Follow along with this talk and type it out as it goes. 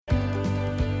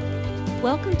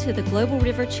Welcome to the Global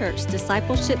River Church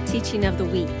Discipleship Teaching of the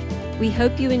Week. We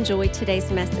hope you enjoyed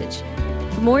today's message.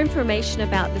 For more information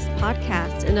about this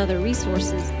podcast and other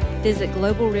resources, visit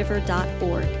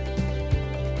globalriver.org.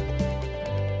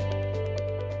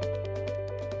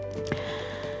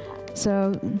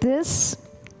 So this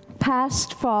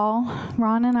past fall,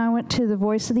 Ron and I went to the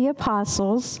Voice of the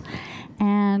Apostles,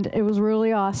 and it was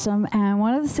really awesome. And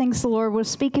one of the things the Lord was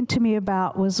speaking to me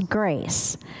about was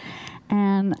grace.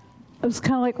 And it was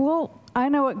kind of like, well, I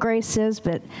know what grace is,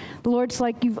 but the Lord's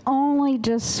like, you've only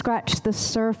just scratched the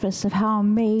surface of how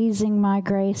amazing my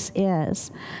grace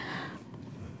is.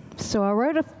 So I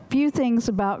wrote a few things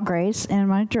about grace in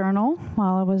my journal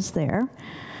while I was there.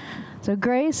 So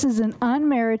grace is an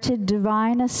unmerited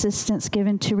divine assistance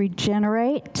given to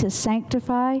regenerate, to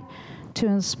sanctify, to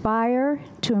inspire,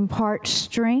 to impart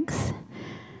strength.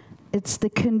 It's the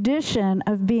condition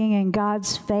of being in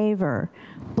God's favor,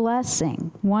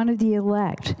 blessing, one of the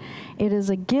elect. It is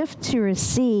a gift to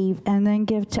receive and then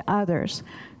give to others.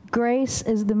 Grace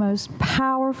is the most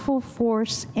powerful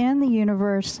force in the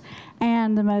universe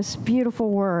and the most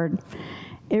beautiful word.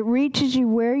 It reaches you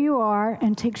where you are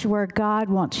and takes you where God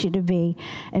wants you to be.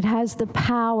 It has the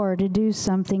power to do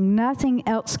something nothing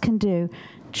else can do.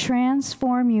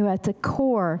 Transform you at the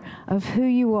core of who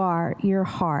you are, your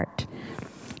heart.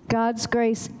 God's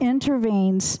grace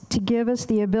intervenes to give us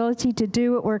the ability to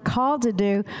do what we're called to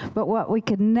do, but what we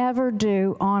could never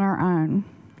do on our own.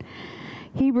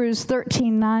 Hebrews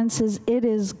 13:9 says, "It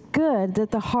is good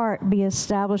that the heart be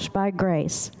established by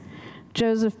grace."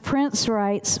 Joseph Prince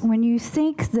writes, "When you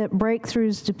think that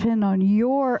breakthroughs depend on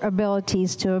your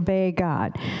abilities to obey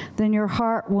God, then your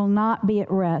heart will not be at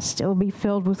rest. It will be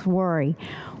filled with worry."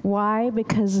 Why?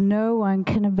 Because no one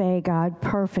can obey God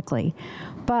perfectly.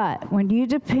 But when you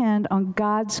depend on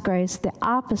God's grace, the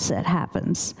opposite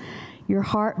happens. Your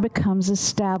heart becomes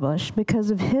established.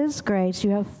 Because of His grace,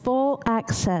 you have full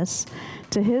access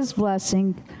to His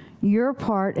blessing. Your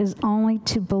part is only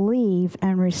to believe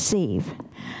and receive.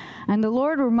 And the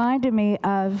Lord reminded me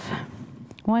of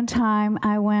one time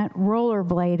I went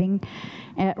rollerblading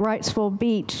at Wrightsville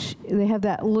Beach. They have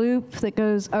that loop that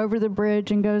goes over the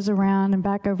bridge and goes around and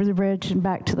back over the bridge and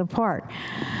back to the park.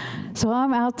 So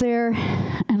I'm out there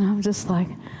and I'm just like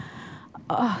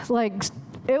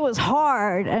it was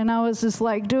hard, and I was just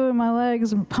like doing my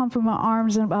legs and pumping my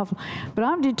arms and up, but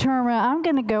I'm determined I'm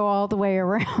going to go all the way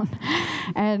around.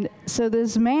 And so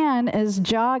this man is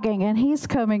jogging, and he's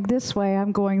coming this way,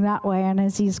 I'm going that way, and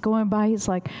as he's going by, he's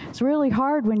like, it's really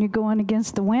hard when you're going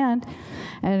against the wind,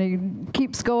 and he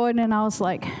keeps going, and I was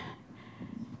like,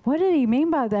 what did he mean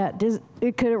by that?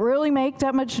 Could it really make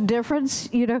that much difference?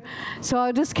 So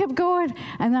I just kept going,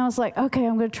 and then I was like, okay,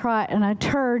 I'm going to try it. And I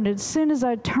turned. As soon as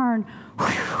I turned,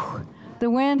 whew,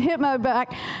 the wind hit my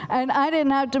back, and I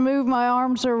didn't have to move my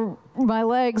arms or my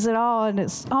legs at all. And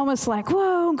it's almost like,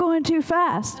 whoa, I'm going too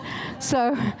fast.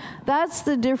 So that's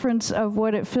the difference of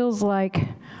what it feels like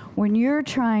when you're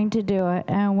trying to do it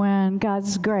and when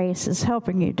God's grace is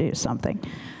helping you do something.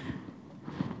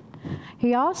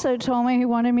 He also told me he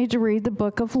wanted me to read the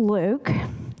book of Luke.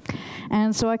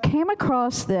 And so I came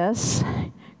across this,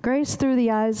 Grace Through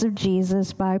the Eyes of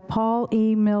Jesus by Paul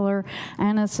E. Miller,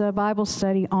 and it's a Bible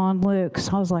study on Luke.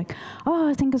 So I was like, oh,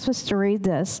 I think I'm supposed to read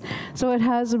this. So it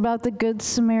has about the Good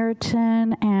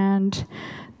Samaritan and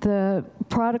the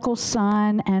prodigal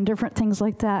son and different things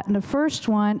like that. And the first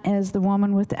one is the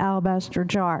woman with the alabaster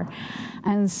jar.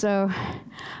 And so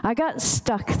I got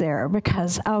stuck there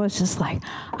because I was just like,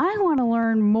 I want to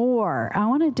learn more. I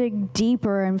want to dig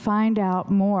deeper and find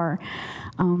out more.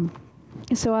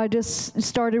 So I just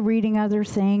started reading other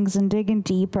things and digging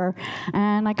deeper.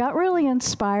 And I got really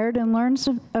inspired and learned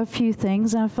a few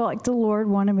things. And I felt like the Lord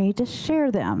wanted me to share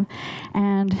them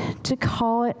and to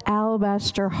call it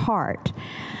Alabaster Heart.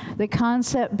 The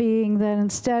concept being that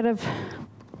instead of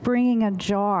bringing a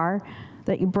jar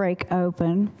that you break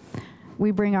open, we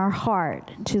bring our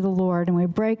heart to the Lord, and we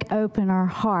break open our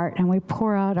heart and we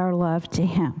pour out our love to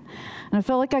Him. And I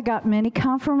feel like I got many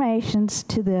confirmations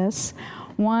to this.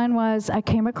 One was I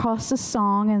came across a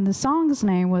song, and the song's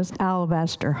name was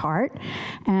Alabaster Heart.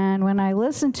 And when I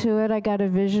listened to it, I got a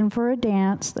vision for a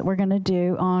dance that we're going to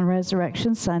do on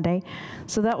Resurrection Sunday.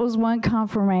 So that was one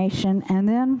confirmation. And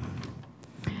then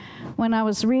when I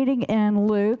was reading in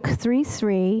Luke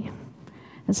 3:3,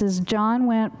 it says, John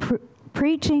went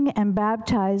preaching and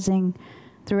baptizing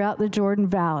throughout the Jordan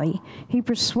Valley. He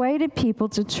persuaded people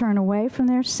to turn away from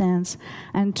their sins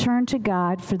and turn to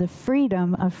God for the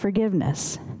freedom of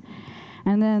forgiveness.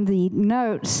 And then the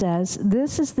note says,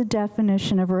 this is the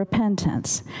definition of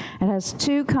repentance. It has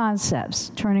two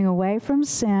concepts, turning away from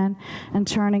sin and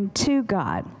turning to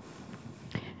God.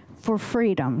 for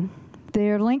freedom. They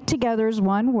are linked together as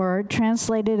one word,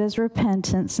 translated as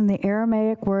repentance, and the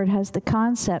Aramaic word has the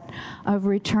concept of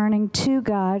returning to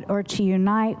God or to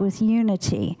unite with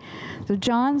unity. So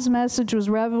John's message was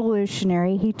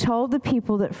revolutionary. He told the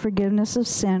people that forgiveness of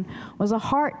sin was a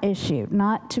heart issue,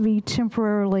 not to be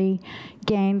temporarily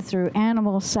gained through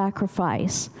animal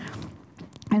sacrifice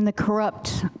and the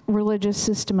corrupt religious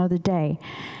system of the day.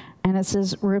 And it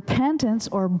says repentance,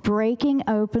 or breaking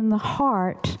open the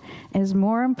heart, is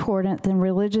more important than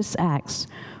religious acts.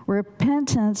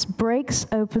 Repentance breaks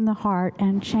open the heart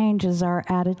and changes our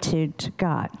attitude to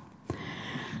God.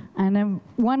 And then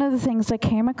one of the things I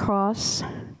came across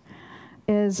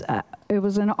is it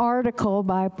was an article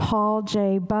by Paul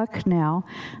J. Bucknell,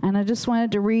 and I just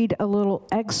wanted to read a little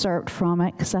excerpt from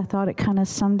it because I thought it kind of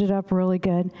summed it up really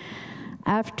good.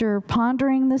 After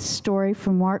pondering this story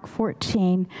from Mark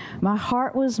 14, my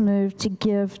heart was moved to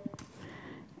give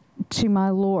to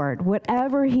my Lord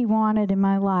whatever He wanted in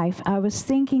my life. I was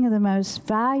thinking of the most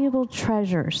valuable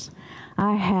treasures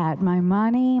I had: my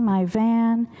money, my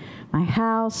van, my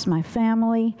house, my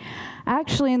family.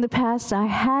 Actually, in the past, I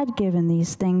had given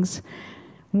these things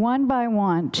one by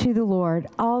one to the Lord,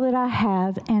 all that I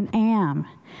have and am,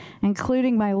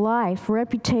 including my life,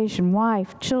 reputation,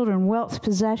 wife, children, wealth,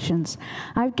 possessions.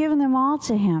 I've given them all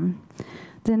to Him.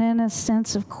 Then in a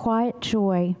sense of quiet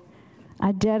joy,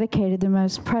 I dedicated the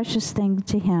most precious thing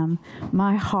to Him,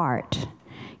 my heart.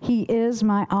 He is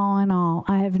my all in all.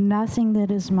 I have nothing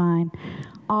that is mine.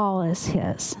 All is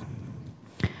His.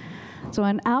 So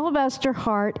an alabaster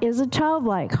heart is a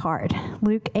childlike heart.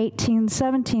 Luke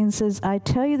 18:17 says, I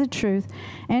tell you the truth,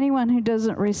 anyone who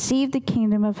doesn't receive the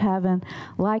kingdom of heaven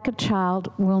like a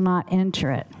child will not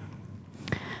enter it.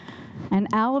 An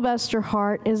alabaster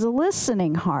heart is a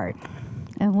listening heart.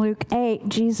 In Luke 8,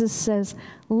 Jesus says,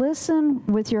 listen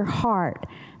with your heart,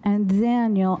 and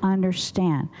then you'll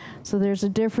understand. So there's a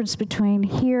difference between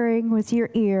hearing with your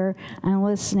ear and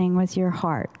listening with your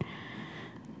heart.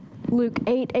 Luke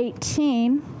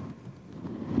 8:18,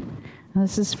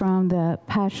 this is from the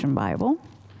Passion Bible,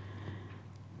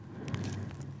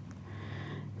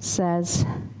 says,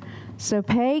 so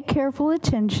pay careful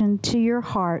attention to your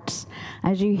hearts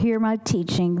as you hear my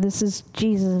teaching. This is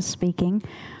Jesus speaking.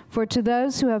 For to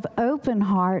those who have open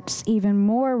hearts, even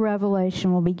more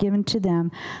revelation will be given to them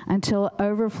until it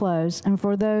overflows. And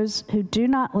for those who do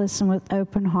not listen with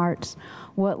open hearts,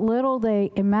 what little they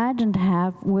imagine to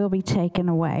have will be taken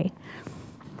away.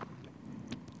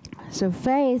 So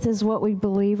faith is what we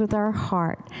believe with our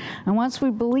heart. And once we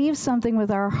believe something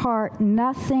with our heart,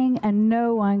 nothing and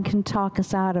no one can talk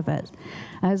us out of it,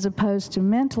 as opposed to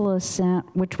mental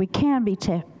assent, which we can be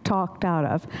talked out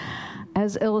of,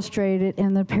 as illustrated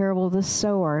in the parable of the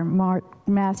sower in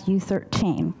Matthew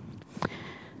 13.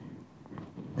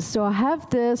 So I have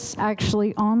this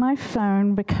actually on my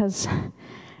phone because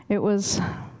it was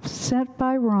sent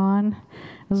by Ron.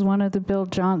 It was one of the Bill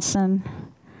Johnson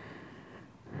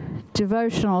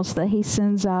devotionals that he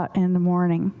sends out in the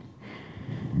morning.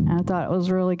 And I thought it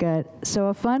was really good. So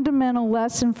a fundamental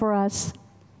lesson for us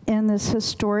in this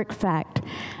historic fact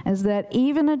is that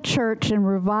even a church in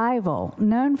revival,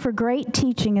 known for great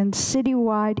teaching and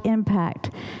citywide impact,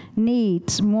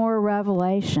 needs more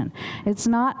revelation. It's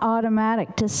not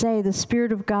automatic to say the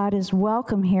Spirit of God is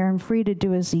welcome here and free to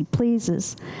do as He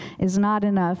pleases is not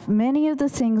enough. Many of the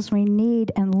things we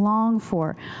need and long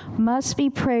for must be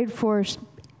prayed for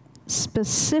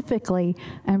specifically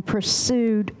and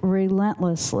pursued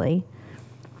relentlessly.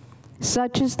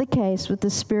 Such is the case with the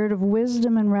spirit of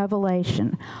wisdom and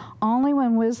revelation. Only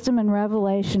when wisdom and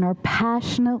revelation are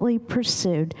passionately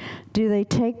pursued do they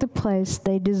take the place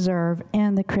they deserve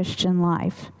in the Christian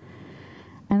life.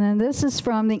 And then this is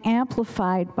from the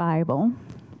Amplified Bible,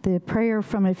 the prayer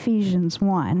from Ephesians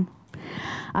 1.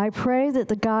 I pray that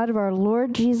the God of our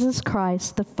Lord Jesus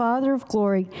Christ, the Father of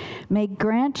glory, may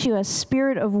grant you a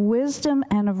spirit of wisdom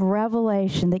and of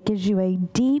revelation that gives you a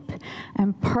deep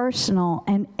and personal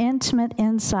and intimate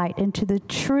insight into the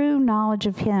true knowledge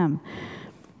of Him.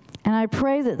 And I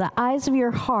pray that the eyes of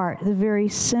your heart, the very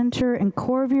center and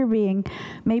core of your being,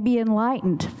 may be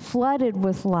enlightened, flooded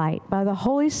with light by the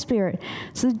Holy Spirit,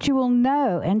 so that you will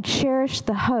know and cherish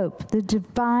the hope, the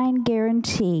divine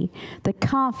guarantee, the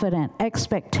confident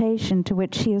expectation to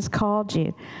which He has called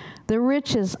you, the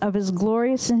riches of His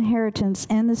glorious inheritance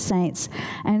in the saints,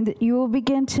 and that you will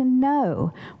begin to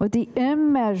know what the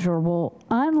immeasurable,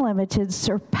 unlimited,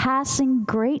 surpassing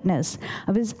greatness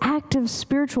of His active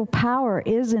spiritual power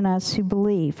is in us who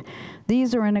believe.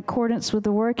 These are in accordance with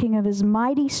the working of his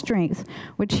mighty strength,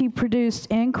 which he produced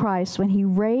in Christ when he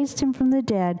raised him from the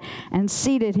dead and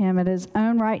seated him at his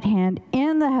own right hand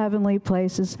in the heavenly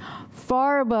places,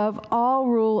 far above all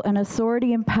rule and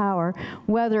authority and power,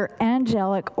 whether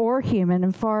angelic or human,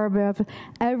 and far above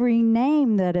every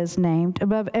name that is named,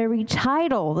 above every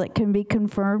title that can be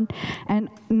confirmed, and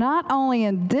not only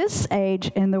in this age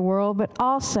in the world, but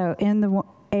also in the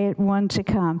one to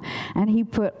come. And he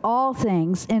put all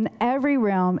things in every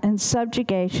realm and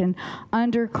subjugation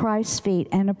under Christ's feet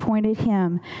and appointed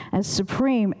him as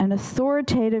supreme and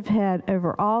authoritative head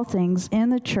over all things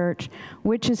in the church,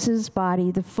 which is his body,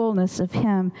 the fullness of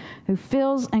him who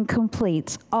fills and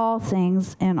completes all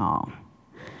things in all.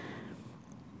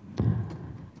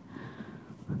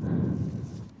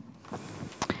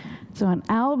 So an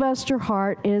alabaster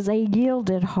heart is a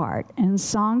yielded heart. In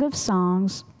Song of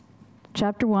Songs,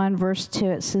 chapter 1, verse 2,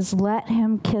 it says, "Let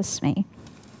him kiss me."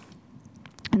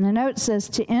 And the note says,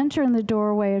 to enter in the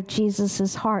doorway of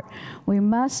Jesus' heart, we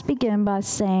must begin by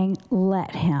saying,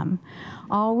 "Let him."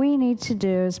 All we need to do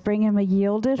is bring him a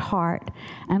yielded heart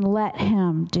and let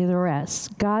him do the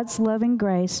rest. God's loving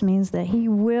grace means that he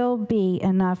will be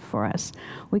enough for us.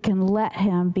 We can let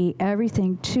him be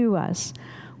everything to us.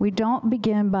 We don't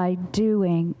begin by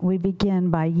doing, we begin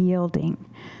by yielding.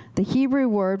 The Hebrew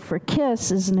word for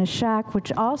kiss is neshak,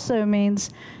 which also means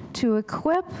to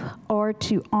equip or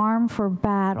to arm for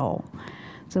battle.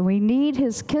 So we need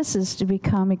his kisses to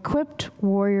become equipped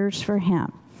warriors for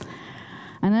him.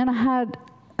 And then I had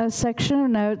a section of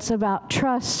notes about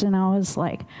trust, and I was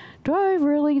like, do I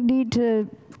really need to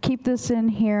keep this in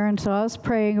here? And so I was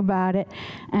praying about it.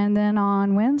 And then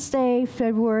on Wednesday,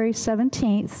 February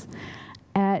 17th,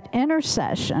 at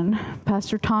intercession,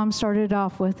 Pastor Tom started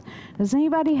off with, does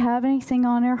anybody have anything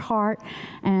on their heart?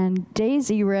 And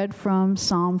Daisy read from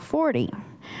Psalm 40.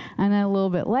 And then a little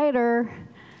bit later,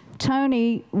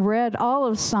 Tony read all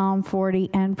of Psalm 40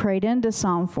 and prayed into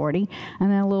Psalm 40.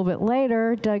 And then a little bit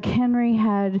later, Doug Henry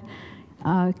had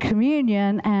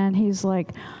communion, and he's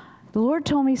like, the Lord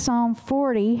told me Psalm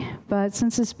 40, but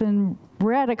since it's been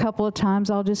read a couple of times,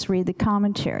 I'll just read the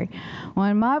commentary. Well,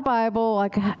 in my Bible,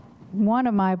 like one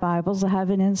of my Bibles, I have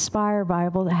an Inspire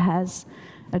Bible that has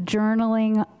a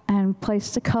journaling and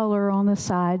place to color on the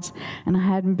sides, and I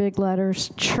had in big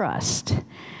letters, trust.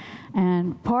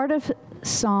 And part of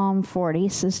Psalm 40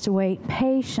 says to wait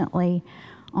patiently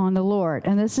on the Lord,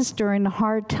 and this is during the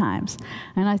hard times.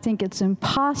 And I think it's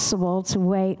impossible to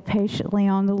wait patiently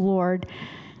on the Lord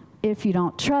if you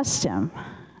don't trust him.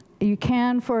 You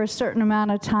can for a certain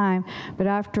amount of time, but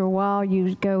after a while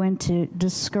you go into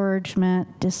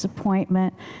discouragement,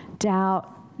 disappointment, doubt.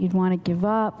 You'd want to give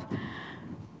up,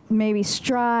 maybe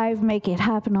strive, make it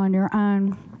happen on your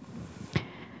own.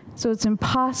 So it's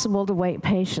impossible to wait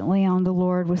patiently on the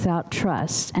Lord without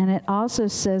trust. And it also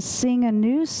says, sing a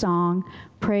new song,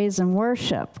 praise and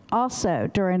worship, also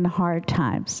during the hard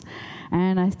times.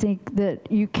 And I think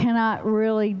that you cannot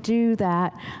really do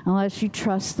that unless you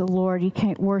trust the Lord. You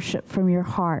can't worship from your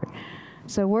heart.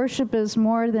 So worship is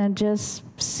more than just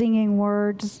singing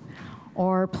words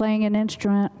or playing an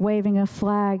instrument, waving a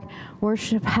flag.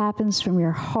 Worship happens from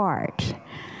your heart.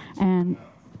 And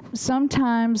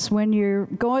sometimes when you're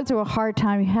going through a hard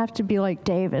time, you have to be like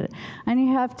David. And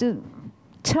you have to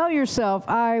tell yourself,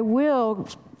 I will,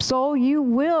 soul, you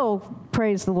will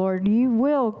praise the Lord. You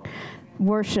will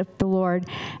worship the Lord.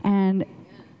 And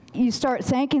you start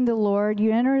thanking the Lord.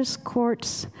 You enter his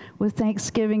courts with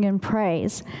thanksgiving and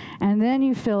praise. And then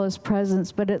you feel his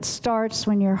presence. But it starts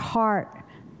when your heart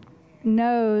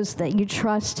knows that you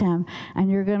trust him and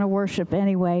you're going to worship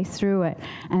anyway through it.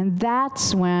 And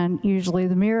that's when usually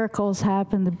the miracles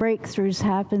happen, the breakthroughs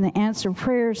happen, the answered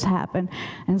prayers happen.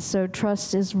 And so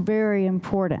trust is very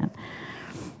important.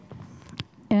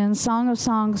 In Song of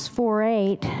Songs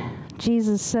 4:8,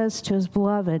 Jesus says to his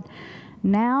beloved,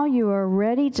 now you are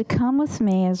ready to come with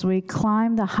me as we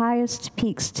climb the highest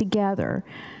peaks together.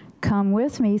 Come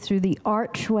with me through the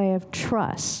archway of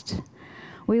trust.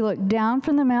 We look down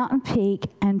from the mountain peak,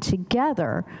 and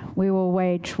together we will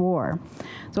wage war.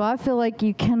 So I feel like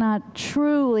you cannot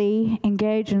truly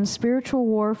engage in spiritual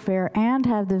warfare and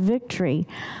have the victory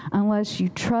unless you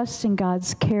trust in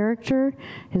God's character,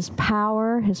 his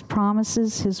power, his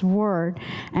promises, his word,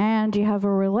 and you have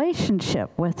a relationship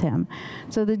with him.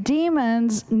 So the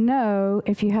demons know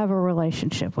if you have a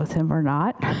relationship with him or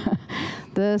not.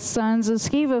 The sons of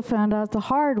Sceva found out the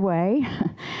hard way.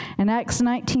 In Acts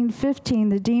 19:15,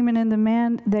 the demon in the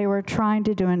man they were trying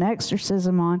to do an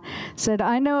exorcism on said,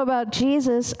 I know about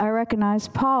Jesus, I recognize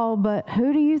Paul, but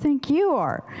who do you think you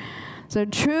are? So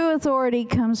true authority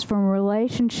comes from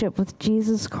relationship with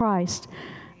Jesus Christ,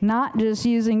 not just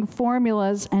using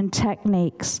formulas and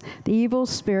techniques. The evil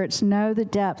spirits know the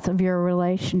depth of your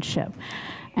relationship.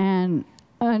 And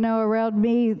I know around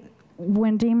me,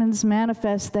 when demons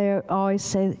manifest, they always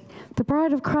say, the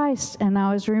bride of Christ. And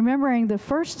I was remembering the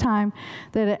first time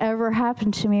that it ever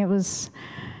happened to me. It was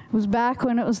back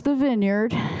when it was the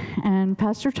Vineyard, and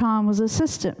Pastor Tom was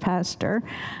assistant pastor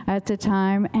at the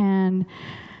time, and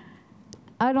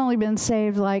I'd only been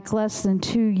saved like less than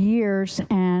 2 years,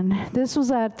 and this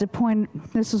was at the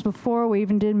point, this was before we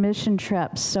even did mission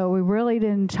trips, so we really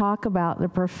didn't talk about the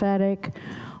prophetic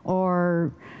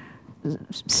or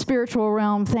spiritual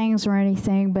realm things or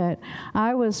anything, but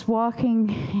I was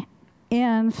walking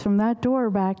in from that door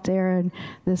back there, and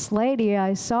this lady,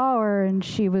 I saw her, and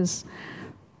she was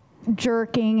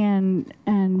jerking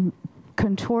and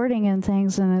contorting and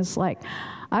things, and it's like,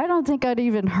 I don't think I'd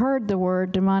even heard the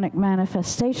word demonic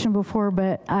manifestation before,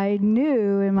 but I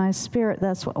knew in my spirit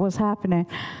that's what was happening.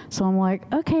 So I'm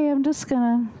like, okay, I'm just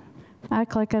gonna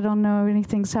act like I don't know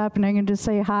anything's happening and just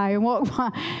say hi and walk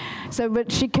by. So,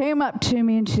 but she came up to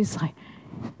me and she's like,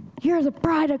 you're the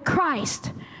bride of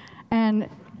Christ. And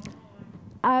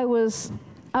I was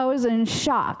in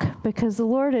shock because the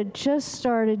Lord had just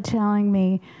started telling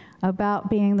me about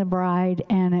being the bride,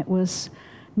 and it was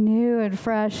new and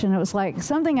fresh, and it was like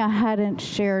something I hadn't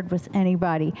shared with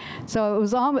anybody. So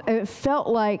it felt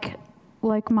like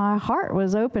my heart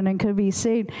was open and could be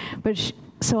seen. But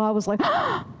so I was like,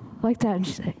 like that, and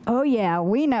she said, "Oh yeah,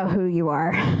 we know who you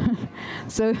are."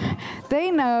 So they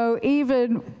know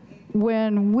even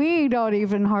when we don't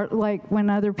even like when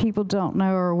other people don't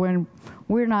know, or when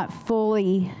we're not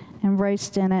fully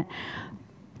embraced in it.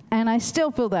 And I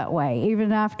still feel that way.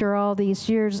 Even after all these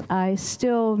years, I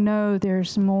still know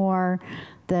there's more,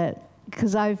 that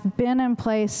because I've been in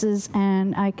places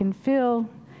and I can feel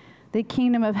the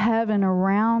kingdom of heaven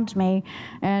around me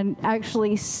and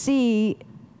actually see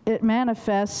it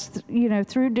manifest,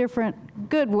 through different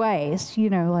good ways,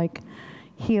 like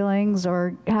healings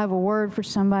or have a word for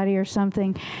somebody or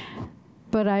something.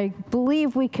 But I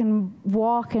believe we can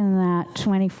walk in that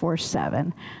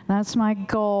 24/7. That's my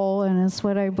goal, and it's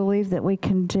what I believe that we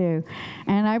can do.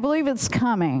 And I believe it's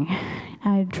coming.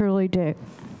 I truly do.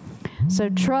 So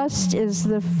trust is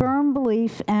the firm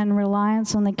belief and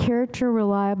reliance on the character,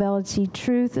 reliability,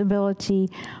 truth, ability,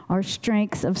 or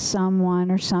strength of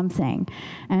someone or something.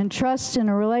 And trust in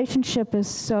a relationship is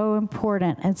so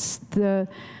important. It's the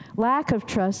lack of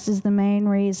trust is the main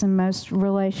reason most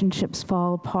relationships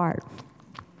fall apart.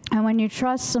 And when you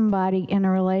trust somebody in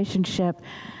a relationship,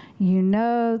 you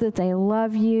know that they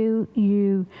love you,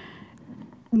 you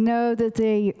know that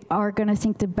they are going to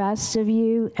think the best of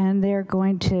you, and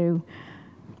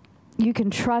you can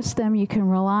trust them, you can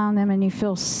rely on them, and you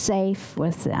feel safe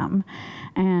with them.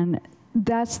 And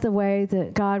that's the way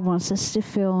that God wants us to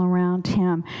feel around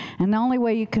Him. And the only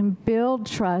way you can build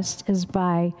trust is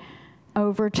by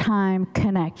over time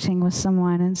connecting with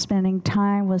someone and spending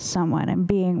time with someone and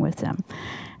being with them.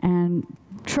 And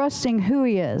trusting who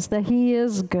He is, that He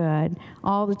is good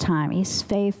all the time. He's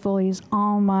faithful, He's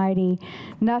almighty.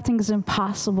 Nothing's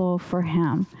impossible for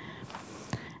Him.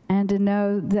 And to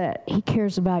know that He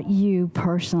cares about you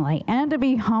personally. And to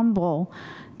be humble,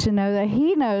 to know that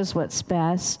He knows what's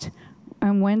best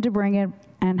and when to bring it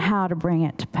and how to bring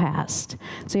it to pass.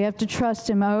 So you have to trust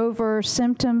Him over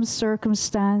symptoms,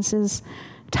 circumstances,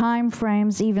 time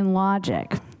frames, even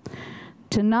logic.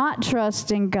 To not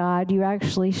trust in God, you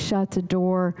actually shut the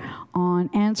door on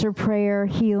answer prayer,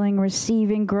 healing,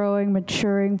 receiving, growing,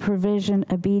 maturing, provision,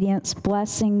 obedience,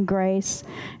 blessing, grace,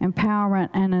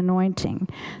 empowerment, and anointing.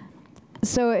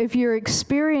 So if you're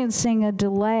experiencing a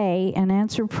delay in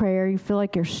answer prayer, you feel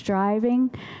like you're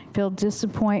striving, feel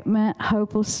disappointment,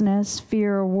 hopelessness,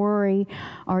 fear, or worry,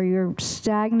 or you're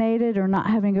stagnated or not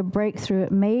having a breakthrough,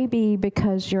 it may be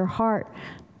because your heart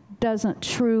doesn't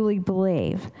truly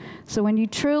believe. So when you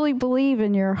truly believe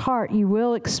in your heart, you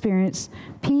will experience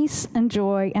peace and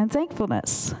joy and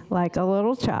thankfulness like a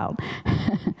little child.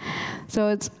 So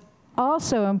it's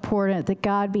also important that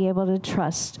God be able to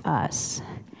trust us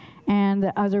and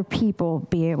that other people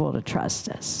be able to trust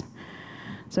us.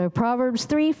 So Proverbs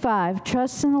 3:5,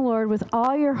 trust in the Lord with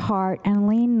all your heart and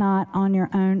lean not on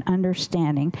your own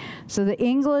understanding. So the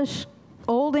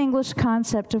Old English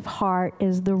concept of heart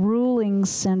is the ruling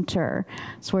center.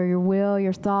 It's where your will,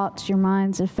 your thoughts, your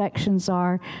mind's affections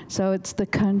are. So it's the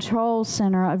control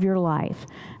center of your life.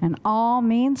 And all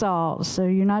means all. So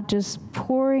you're not just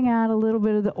pouring out a little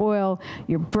bit of the oil.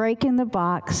 You're breaking the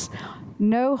box.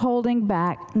 No holding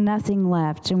back, nothing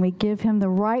left. And we give Him the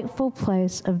rightful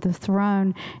place of the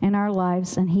throne in our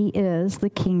lives. And He is the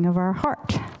King of our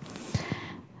heart.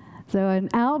 So an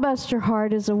alabaster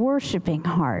heart is a worshiping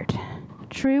heart.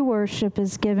 True worship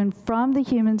is given from the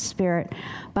human spirit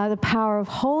by the power of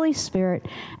Holy Spirit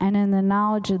and in the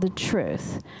knowledge of the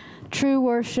truth. True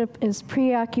worship is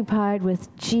preoccupied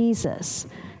with Jesus,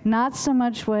 not so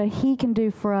much what he can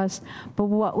do for us, but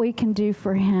what we can do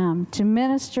for him, to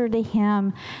minister to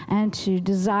him and to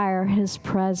desire his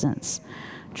presence.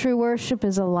 True worship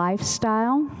is a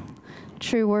lifestyle.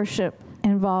 True worship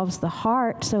involves the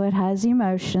heart, so it has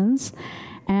emotions,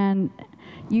 and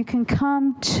you can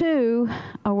come to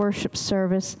a worship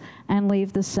service and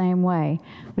leave the same way,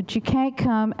 but you can't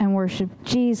come and worship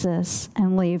Jesus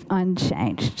and leave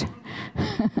unchanged.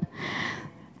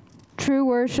 True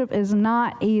worship is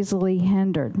not easily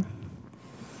hindered.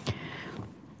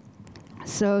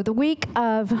 So the week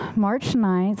of March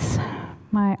 9th,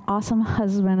 my awesome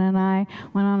husband and I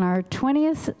went on our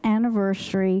 20th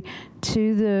anniversary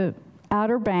to the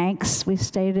Outer Banks. We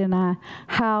stayed in a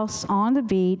house on the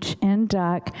beach in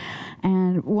Duck,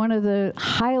 and one of the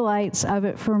highlights of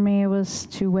it for me was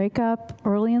to wake up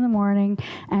early in the morning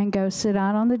and go sit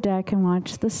out on the deck and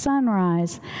watch the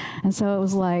sunrise. And so it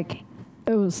was like,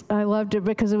 I loved it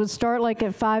because it would start like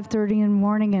at 5:30 in the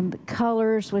morning, and the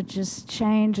colors would just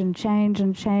change and change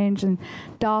and change, and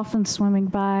dolphins swimming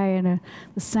by, and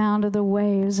the sound of the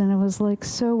waves, and it was like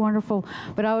so wonderful.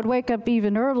 But I would wake up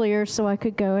even earlier so I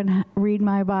could go and read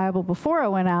my Bible before I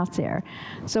went out there.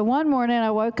 So one morning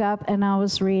I woke up and I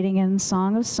was reading in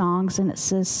Song of Songs, and it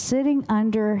says, "Sitting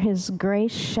under his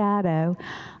grace shadow,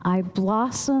 I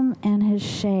blossom in his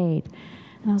shade."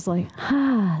 And I was like,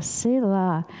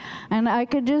 Selah. And I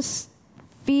could just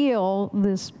feel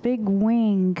this big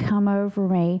wing come over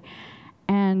me.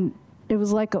 And it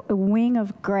was like a wing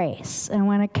of grace. And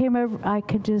when it came over, I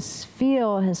could just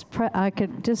feel I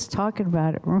could just talking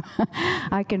about it.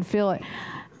 I can feel it.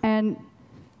 And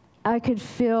I could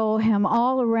feel him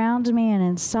all around me and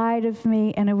inside of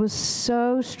me, and it was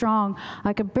so strong.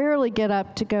 I could barely get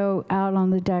up to go out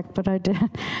on the deck, but I did.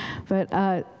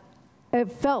 But it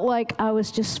felt like I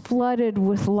was just flooded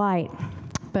with light.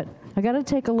 But I got to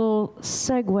take a little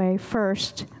segue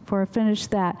first before I finish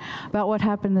that about what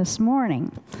happened this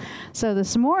morning. So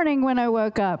this morning when I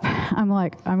woke up, I'm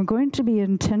like, I'm going to be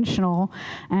intentional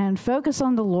and focus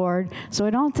on the Lord so I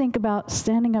don't think about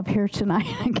standing up here tonight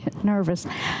and get nervous.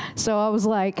 So I was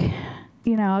like,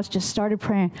 I just started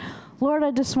praying. Lord,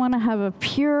 I just want to have a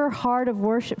pure heart of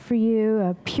worship for you,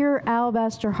 a pure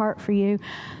alabaster heart for you.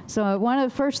 So one of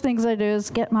the first things I do is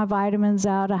get my vitamins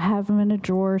out. I have them in a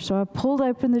drawer. So I pulled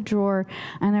open the drawer,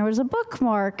 and there was a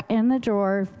bookmark in the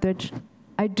drawer that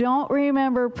I don't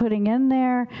remember putting in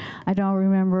there. I don't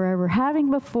remember ever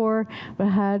having before, but it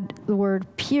had the word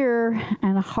pure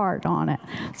and a heart on it.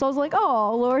 So I was like,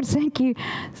 oh, Lord, thank you.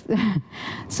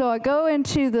 So I go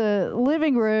into the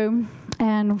living room,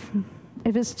 and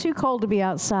if it's too cold to be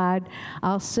outside,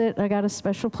 I'll sit. I got a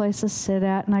special place to sit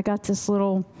at, and I got this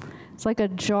little, it's like a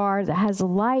jar that has a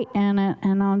light in it,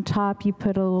 and on top you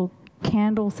put a little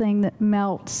candle thing that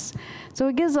melts. So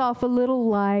it gives off a little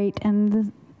light and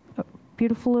the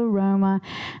beautiful aroma.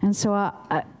 And so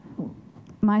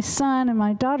my son and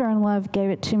my daughter-in-law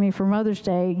gave it to me for Mother's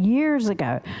Day years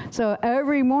ago. So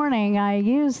every morning I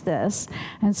use this.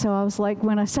 And so I was like,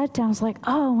 when I sat down, I was like,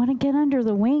 oh, I want to get under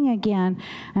the wing again.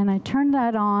 And I turned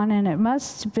that on, and it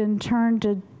must have been turned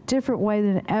a different way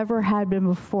than it ever had been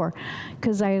before.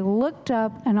 Because I looked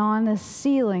up, and on the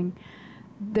ceiling,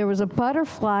 there was a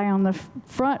butterfly on the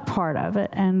front part of it,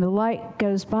 and the light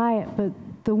goes by it. But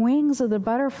the wings of the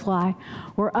butterfly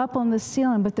were up on the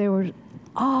ceiling, but they were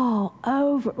all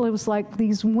over. It was like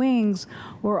these wings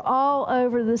were all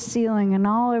over the ceiling and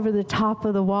all over the top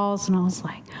of the walls. And I was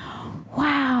like,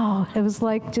 wow. It was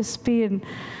like just being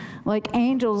like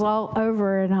angels all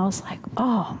over. And I was like,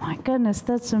 oh my goodness,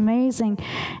 that's amazing.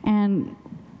 And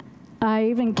I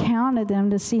even counted them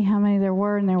to see how many there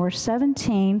were, and there were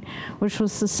 17, which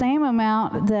was the same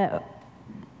amount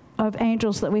of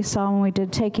angels that we saw when we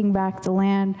did Taking Back the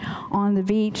Land on the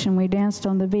beach, and we danced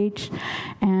on the beach.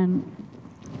 And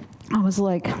I was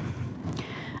like,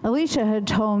 Alicia had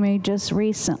told me just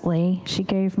recently, she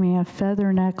gave me a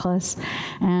feather necklace,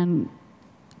 and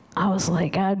I was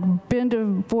like, I'd been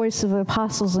to Voice of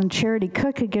Apostles, and Charity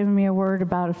Cook had given me a word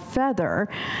about a feather,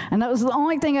 and that was the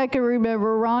only thing I could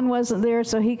remember. Ron wasn't there,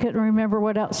 so he couldn't remember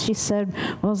what else she said.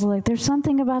 I was like, there's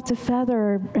something about the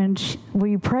feather, and will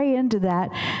you pray into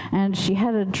that? And she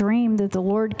had a dream that the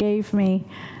Lord gave me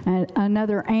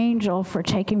another angel for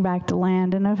taking back the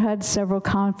land, and I've had several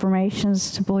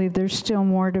confirmations to believe there's still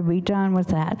more to be done with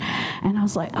that. And I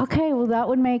was like, okay, well, that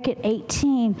would make it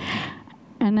 18.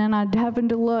 And then I happened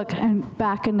to look, and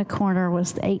back in the corner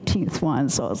was the 18th one.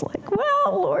 So I was like,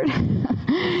 well, Lord,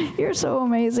 you're so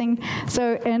amazing.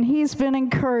 So, and he's been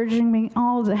encouraging me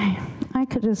all day. I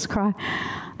could just cry.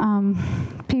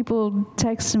 People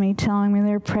texted me telling me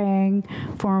they're praying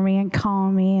for me and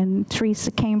calling me, and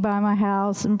Teresa came by my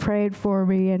house and prayed for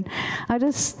me, and I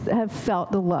just have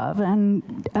felt the love,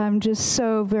 and I'm just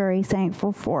so very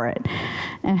thankful for it.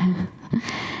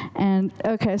 And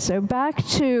okay, so back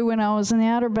to when I was in the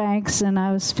Outer Banks and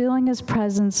I was feeling his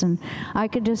presence, and I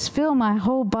could just feel my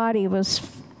whole body was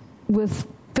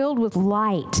filled with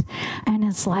light, and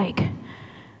it's like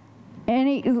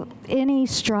any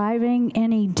striving,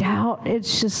 any doubt,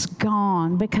 it's just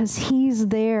gone because he's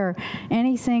there.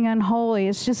 Anything unholy,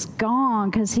 it's just gone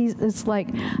because it's like,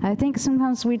 I think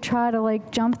sometimes we try to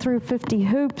like jump through 50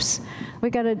 hoops.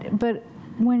 But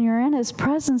when you're in his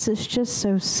presence, it's just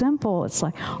so simple. It's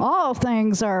like, all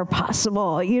things are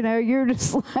possible. You're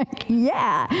just like,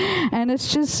 yeah. And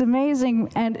it's just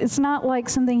amazing. And it's not like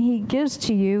something he gives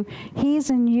to you.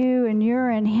 He's in you and you're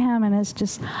in him. And it's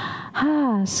just,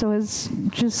 so it's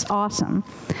just awesome.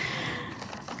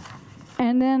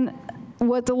 And then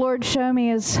what the Lord showed me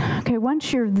is, okay,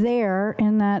 once you're there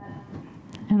in that,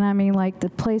 and I mean like the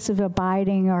place of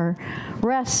abiding or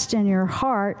rest in your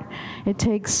heart, it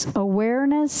takes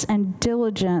awareness and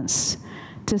diligence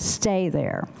to stay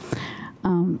there.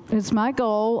 It's my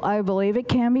goal. I believe it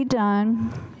can be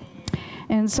done.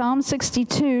 In Psalm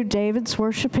 62, David's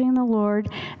worshiping the Lord,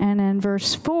 and in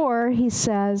verse 4, he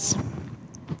says,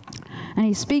 and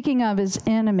he's speaking of his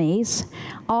enemies,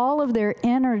 all of their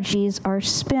energies are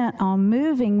spent on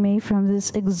moving me from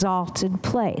this exalted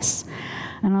place.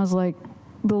 And I was like,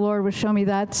 the Lord would show me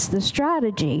that's the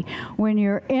strategy. When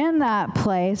you're in that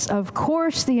place, of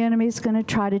course the enemy's going to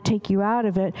try to take you out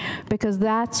of it, because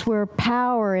that's where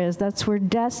power is, that's where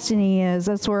destiny is,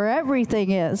 that's where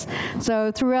everything is.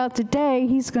 So throughout the day,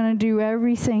 he's going to do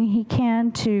everything he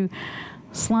can to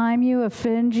slime you,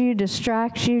 offend you,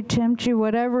 distract you, tempt you,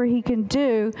 whatever he can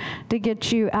do to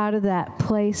get you out of that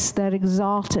place, that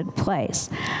exalted place.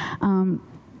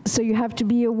 So you have to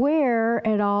be aware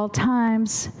at all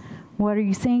times. What are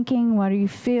you thinking? What are you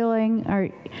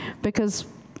feeling? Because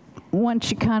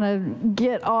once you kind of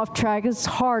get off track, it's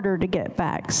harder to get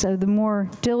back. So the more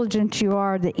diligent you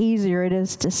are, the easier it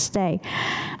is to stay.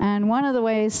 And one of the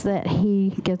ways that he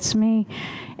gets me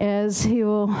is he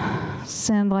will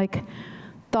send like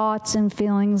thoughts and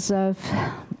feelings of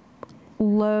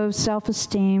low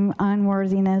self-esteem,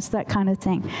 unworthiness, that kind of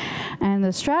thing. And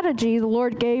the strategy the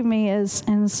Lord gave me is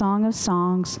in Song of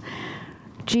Songs.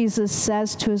 Jesus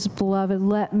says to his beloved,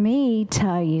 let me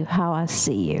tell you how I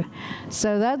see you.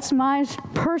 So that's my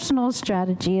personal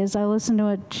strategy as I listen to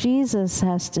what Jesus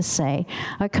has to say.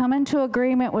 I come into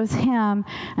agreement with him,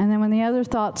 and then when the other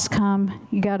thoughts come,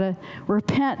 you got to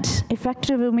repent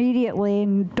effective immediately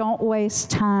and don't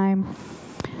waste time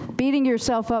beating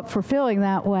yourself up for feeling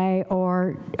that way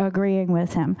or agreeing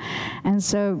with him. And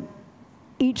so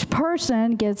each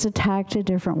person gets attacked a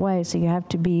different way, so you have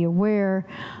to be aware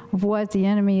of what the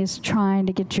enemy is trying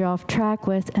to get you off track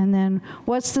with, and then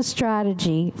what's the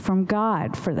strategy from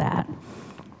God for that.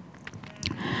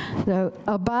 So,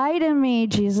 abide in me,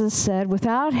 Jesus said.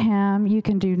 Without him, you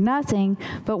can do nothing,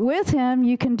 but with him,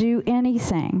 you can do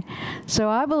anything. So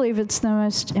I believe it's the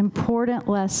most important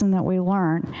lesson that we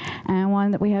learn, and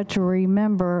one that we have to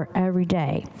remember every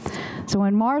day. So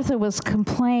when Martha was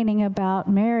complaining about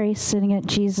Mary sitting at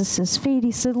Jesus' feet,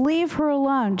 he said, leave her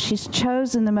alone. She's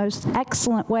chosen the most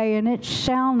excellent way, and it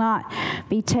shall not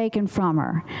be taken from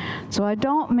her. So I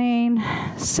don't mean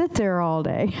sit there all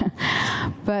day,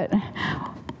 but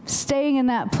staying in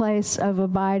that place of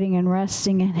abiding and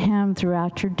resting in him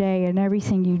throughout your day, and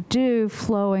everything you do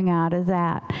flowing out of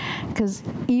that. Because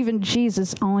even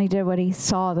Jesus only did what he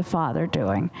saw the Father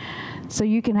doing. So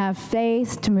you can have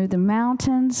faith to move the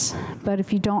mountains, but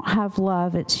if you don't have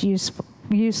love, it's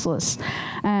useless.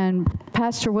 And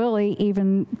Pastor Willie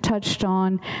even touched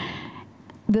on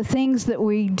the things that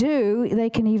we do. They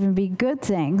can even be good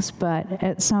things, but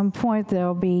at some point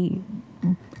they'll be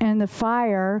in the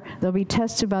fire, they'll be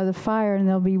tested by the fire, and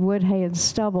they'll be wood, hay, and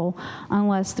stubble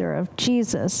unless they're of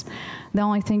Jesus. The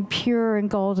only thing pure and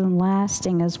golden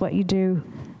lasting is what you do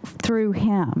through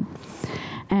him.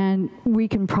 And we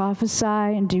can prophesy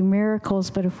and do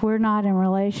miracles, but if we're not in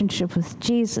relationship with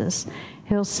Jesus,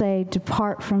 he'll say,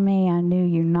 depart from me, I knew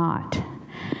you not.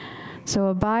 So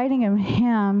abiding in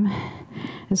him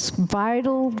is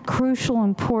vital, crucial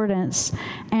importance,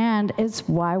 and it's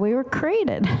why we were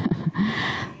created.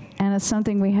 And it's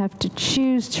something we have to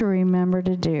choose to remember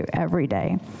to do every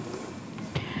day.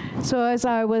 So as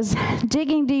I was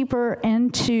digging deeper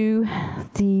into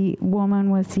the woman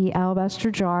with the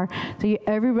alabaster jar. So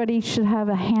everybody should have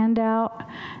a handout.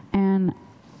 And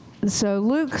so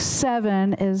Luke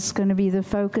 7 is going to be the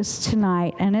focus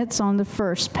tonight, and it's on the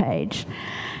first page.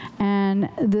 And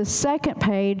the second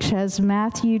page has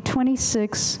Matthew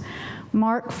 26,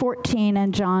 Mark 14,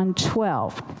 and John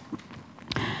 12.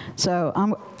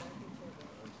 So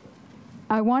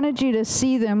I wanted you to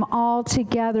see them all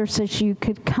together so that you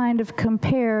could kind of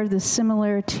compare the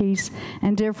similarities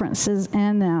and differences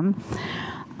in them.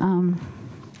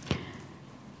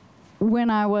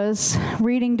 When I was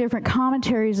reading different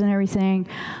commentaries and everything,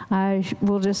 I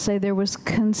will just say there was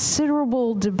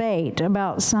considerable debate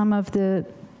about some of the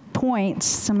points,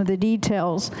 some of the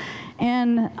details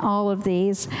in all of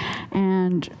these,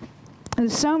 and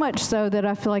so much so that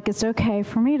I feel like it's okay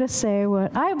for me to say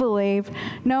what I believe,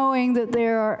 knowing that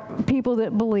there are people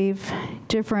that believe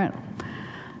different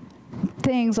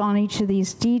things on each of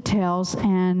these details,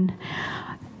 and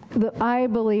I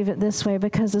believe it this way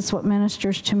because it's what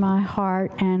ministers to my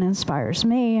heart and inspires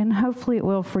me, and hopefully it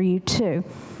will for you too.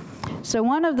 So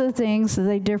one of the things that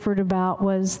they differed about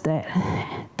was that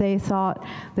they thought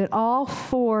that all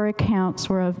four accounts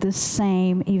were of the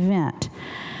same event.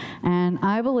 And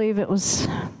I believe it was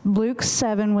Luke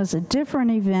 7 was a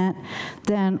different event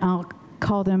than I'll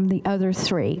call them the other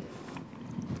three.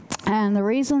 And the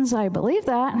reasons I believe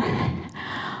that,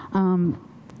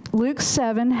 Luke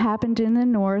 7 happened in the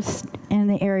north in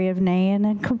the area of Nain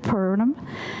and Capernaum.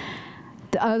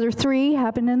 The other three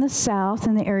happened in the south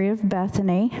in the area of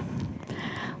Bethany.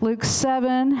 Luke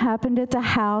 7 happened at the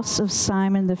house of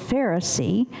Simon the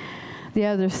Pharisee. The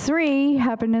other three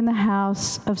happened in the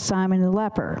house of Simon the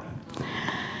leper.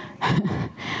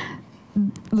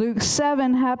 Luke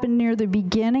 7 happened near the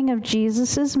beginning of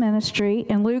Jesus' ministry.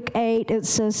 In Luke 8, it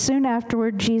says, soon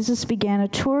afterward, Jesus began a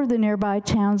tour of the nearby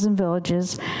towns and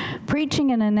villages,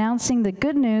 preaching and announcing the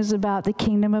good news about the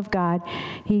kingdom of God.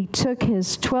 He took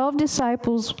his 12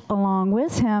 disciples along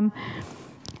with him,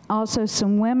 also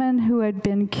some women who had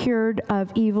been cured of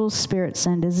evil spirits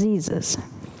and diseases.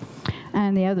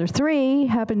 And the other three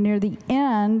happened near the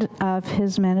end of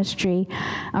his ministry,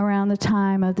 around the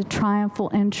time of the triumphal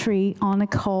entry on the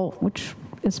colt, which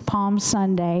is Palm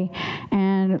Sunday,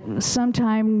 and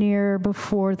sometime near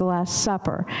before the Last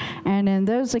Supper. And in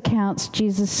those accounts,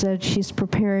 Jesus said, she's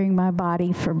preparing my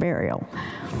body for burial.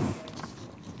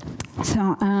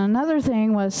 So another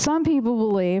thing was some people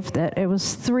believe that it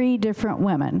was three different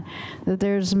women, that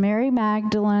there's Mary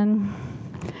Magdalene,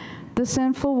 the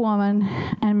sinful woman,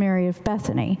 and Mary of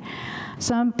Bethany.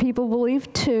 Some people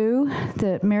believe, too,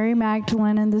 that Mary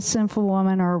Magdalene and the sinful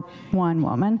woman are one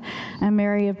woman, and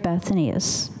Mary of Bethany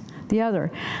is the other.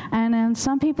 And then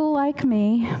some people, like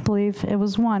me, believe it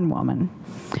was one woman.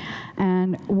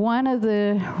 And one of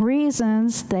the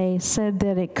reasons they said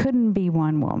that it couldn't be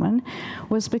one woman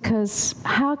was because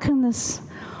how can this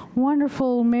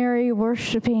wonderful Mary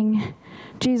worshiping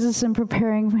Jesus and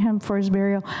preparing him for his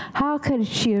burial, how could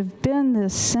she have been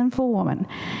this sinful woman?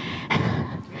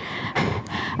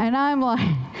 And I'm like,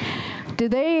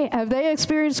 have they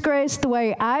experienced grace the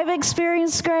way I've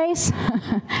experienced grace?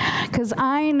 Because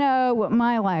I know what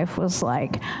my life was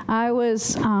like. I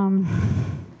was in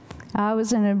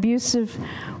an abusive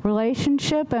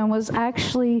relationship and was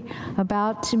actually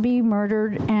about to be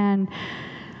murdered, and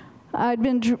I'd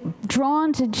been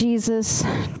drawn to Jesus,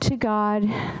 to God,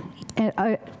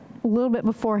 a little bit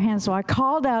beforehand, so I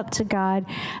called out to God,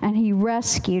 and he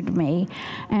rescued me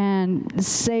and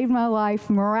saved my life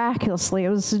miraculously. It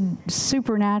was a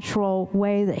supernatural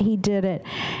way that he did it.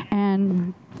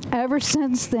 And ever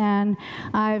since then,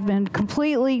 I've been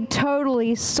completely,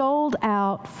 totally sold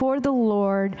out for the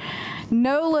Lord.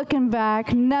 No looking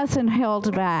back, nothing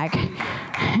held back.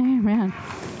 Amen.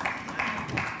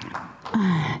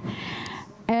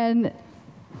 And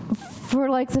for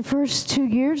like the first 2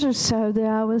 years or so that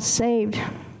I was saved,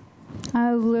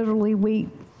 I literally weep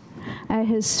at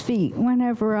his feet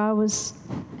whenever I was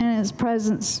in his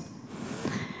presence.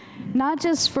 Not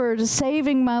just for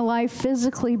saving my life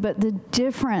physically, but the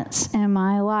difference in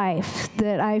my life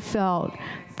that I felt,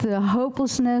 the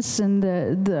hopelessness and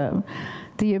the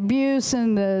abuse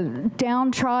and the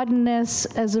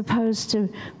downtroddenness, as opposed to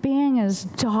being his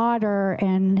daughter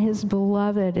and his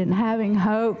beloved and having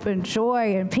hope and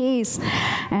joy and peace.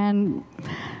 And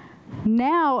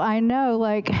now I know,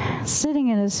 like,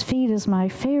 sitting at his feet is my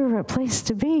favorite place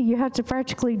to be. You have to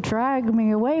practically drag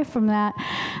me away from that.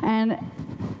 And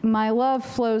my love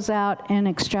flows out in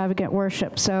extravagant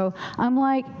worship. So I'm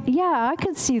like, yeah, I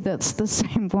could see that's the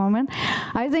same woman.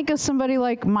 I think of somebody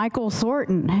like Michael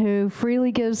Thornton, who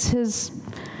freely gives his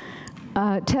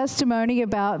testimony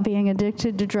about being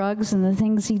addicted to drugs and the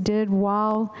things he did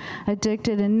while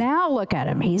addicted. And now look at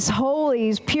him. He's holy,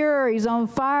 he's pure, he's on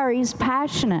fire, he's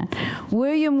passionate.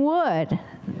 William Wood,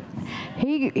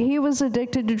 he was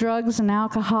addicted to drugs, an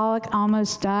alcoholic,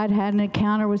 almost died, had an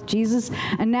encounter with Jesus,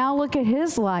 and now look at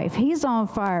his life. He's on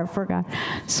fire for God.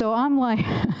 So I'm like,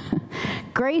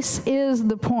 grace is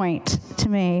the point to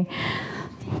me.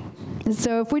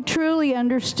 So if we truly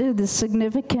understood the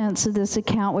significance of this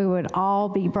account, we would all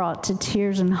be brought to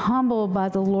tears and humbled by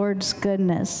the Lord's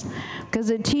goodness, because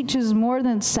it teaches more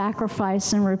than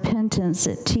sacrifice and repentance.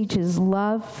 It teaches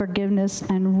love, forgiveness,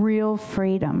 and real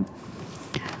freedom.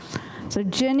 So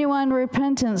genuine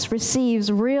repentance receives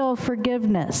real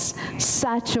forgiveness.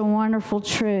 Such a wonderful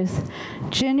truth.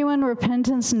 Genuine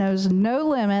repentance knows no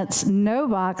limits, no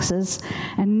boxes,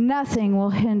 and nothing will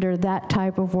hinder that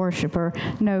type of worshiper.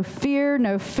 No fear,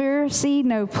 no Pharisee,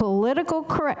 no political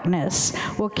correctness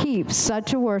will keep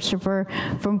such a worshiper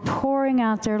from pouring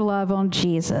out their love on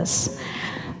Jesus.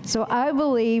 So I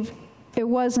believe it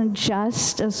wasn't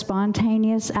just a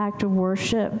spontaneous act of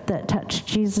worship that touched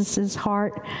Jesus'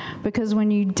 heart, because when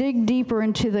you dig deeper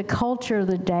into the culture of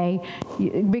the day,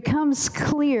 it becomes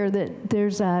clear that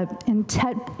there's a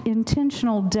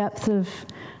intentional depth of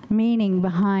meaning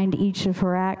behind each of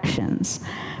her actions.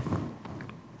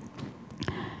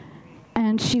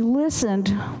 And she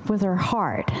listened with her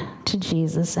heart to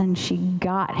Jesus, and she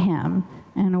got him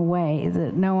in a way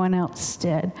that no one else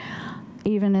did.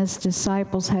 Even as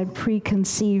disciples had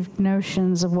preconceived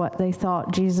notions of what they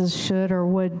thought Jesus should or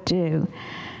would do.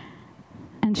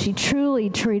 And she truly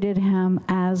treated him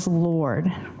as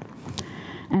Lord.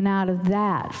 And out of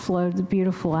that flowed the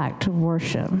beautiful act of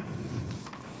worship.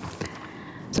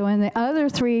 So in the other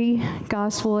three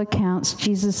gospel accounts,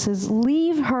 Jesus says,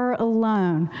 leave her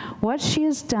alone. What she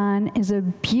has done is a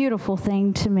beautiful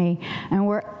thing to me. And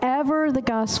wherever the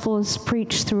gospel is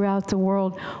preached throughout the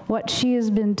world, what she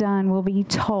has been done will be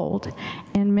told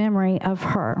in memory of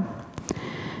her.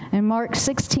 In Mark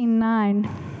 16:9,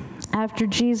 after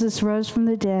Jesus rose from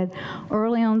the dead,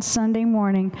 early on Sunday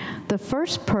morning, the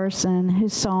first person who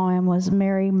saw him was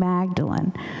Mary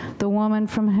Magdalene, the woman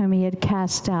from whom he had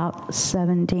cast out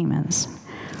 7 demons.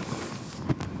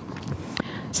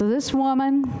 So this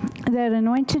woman that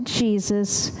anointed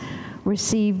Jesus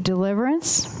received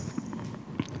deliverance,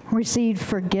 received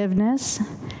forgiveness,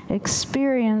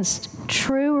 experienced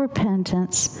true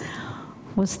repentance,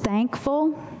 was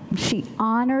thankful. She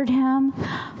honored him,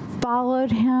 followed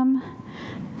him,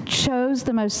 chose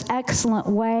the most excellent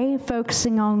way,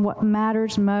 focusing on what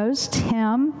matters most,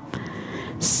 him,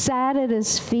 sat at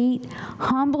his feet,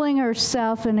 humbling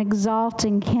herself and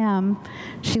exalting him.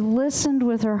 She listened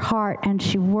with her heart, and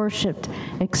she worshiped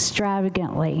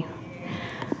extravagantly.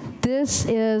 This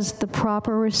is the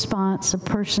proper response a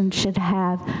person should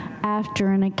have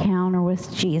after an encounter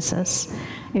with Jesus.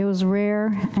 It was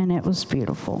rare and it was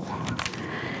beautiful.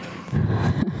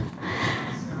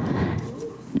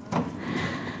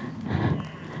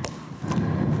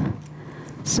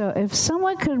 So if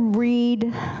someone could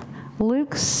read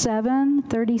Luke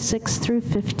 7:36 through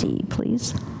 50,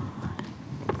 please.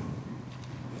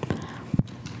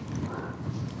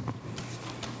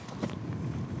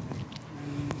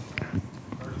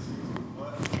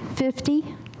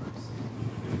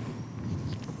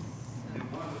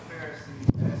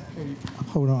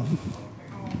 Hold on.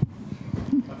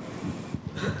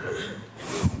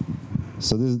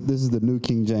 So this is the New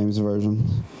King James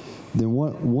Version. Then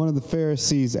one of the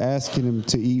Pharisees asking him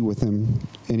to eat with him,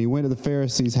 and he went to the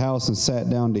Pharisee's house and sat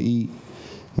down to eat.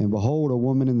 And behold, a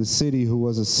woman in the city who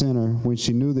was a sinner, when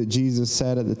she knew that Jesus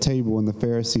sat at the table in the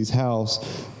Pharisee's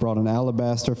house, brought an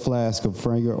alabaster flask of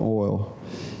fragrant oil,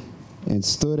 and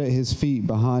stood at his feet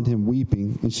behind him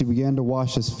weeping. And she began to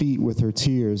wash his feet with her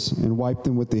tears, and wiped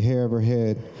them with the hair of her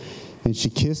head. And she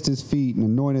kissed his feet and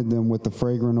anointed them with the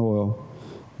fragrant oil.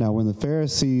 Now when the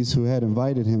Pharisees who had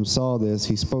invited him saw this,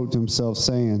 he spoke to himself,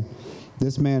 saying,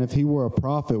 this man, if he were a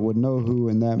prophet, would know who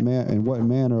and what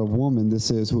manner of woman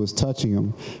this is who is touching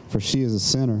him, for she is a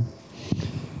sinner.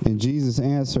 And Jesus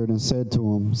answered and said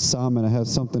to him, Simon, I have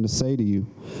something to say to you.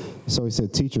 So he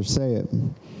said, Teacher, say it.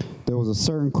 There was a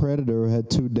certain creditor who had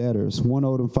 2 debtors. One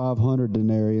owed him 500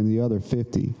 denarii and the other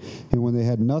 50. And when they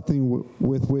had nothing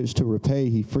with which to repay,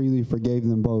 he freely forgave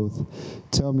them both.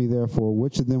 Tell me, therefore,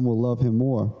 which of them will love him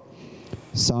more?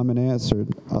 Simon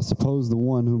answered, I suppose the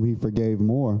one whom he forgave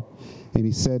more. And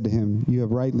he said to him, You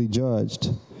have rightly judged.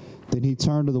 Then he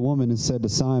turned to the woman and said to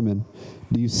Simon,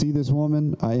 Do you see this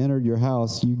woman? I entered your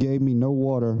house. You gave me no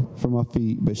water for my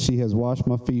feet, but she has washed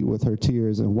my feet with her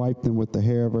tears and wiped them with the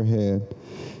hair of her head.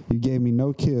 You gave me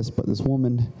no kiss, but this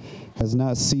woman has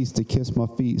not ceased to kiss my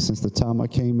feet since the time I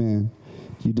came in.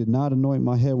 You did not anoint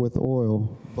my head with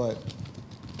oil, but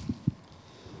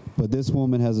this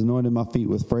woman has anointed my feet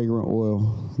with fragrant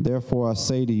oil. Therefore I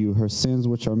say to you, her sins,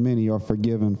 which are many, are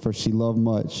forgiven, for she loved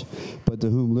much. But to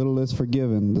whom little is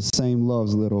forgiven, the same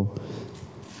loves little.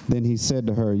 Then he said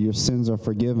to her, your sins are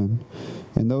forgiven.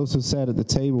 And those who sat at the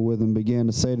table with him began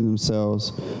to say to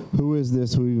themselves, who is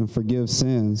this who even forgives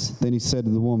sins? Then he said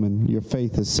to the woman, your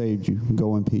faith has saved you.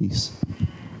 Go in peace.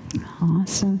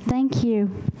 Awesome. Thank you.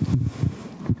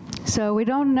 So we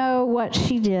don't know what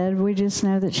she did. We just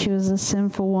know that she was a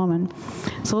sinful woman.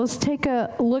 So let's take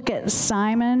a look at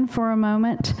Simon for a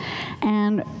moment.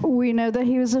 And we know that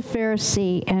he was a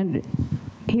Pharisee, and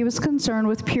he was concerned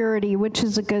with purity, which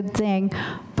is a good thing,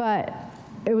 but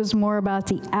it was more about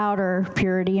the outer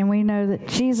purity. And we know that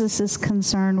Jesus is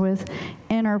concerned with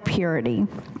inner purity.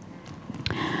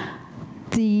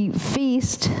 The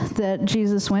feast that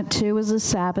Jesus went to was a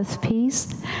Sabbath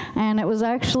feast, and it was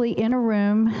actually in a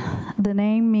room, the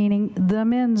name meaning the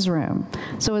men's room.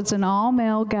 So it's an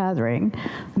all-male gathering.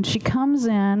 And she comes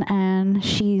in, and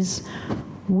she's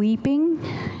weeping,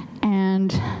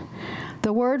 and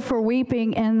the word for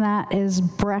weeping in that is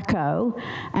breko,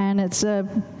 and it's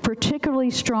a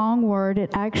particularly strong word.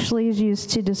 It actually is used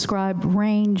to describe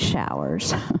rain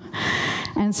showers.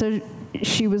 And so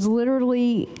she was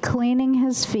literally cleaning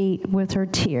his feet with her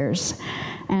tears.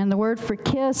 And the word for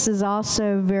kiss is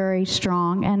also very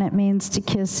strong, and it means to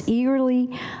kiss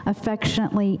eagerly,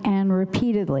 affectionately, and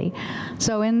repeatedly.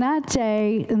 So in that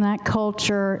day, in that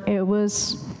culture, it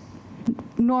was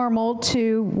normal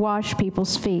to wash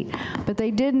people's feet, but they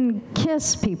didn't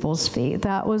kiss people's feet.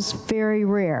 That was very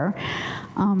rare.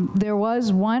 There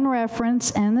was one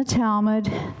reference in the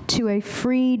Talmud to a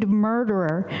freed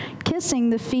murderer kissing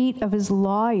the feet of his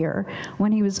lawyer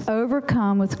when he was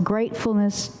overcome with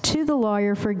gratefulness to the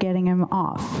lawyer for getting him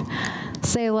off.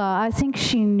 Selah, I think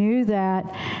she knew that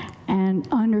and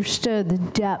understood the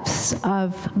depths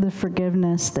of the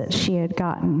forgiveness that she had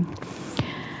gotten.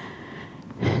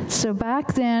 So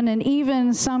back then, and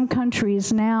even some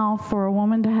countries now, for a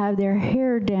woman to have their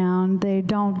hair down, they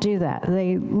don't do that.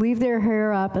 They leave their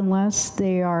hair up unless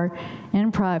they are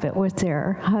in private with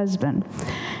their husband.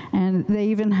 And they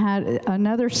even had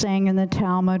another saying in the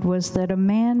Talmud was that a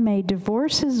man may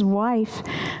divorce his wife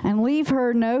and leave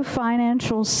her no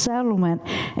financial settlement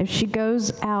if she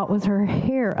goes out with her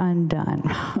hair undone.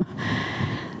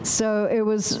 So it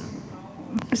was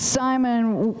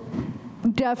Simon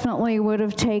definitely would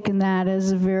have taken that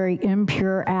as a very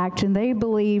impure act, and they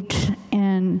believed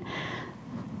in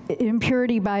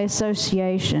impurity by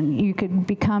association. You could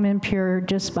become impure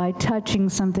just by touching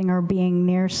something or being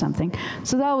near something.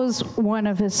 So that was one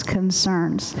of his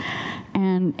concerns.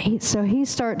 And so he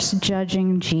starts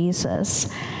judging Jesus.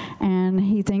 And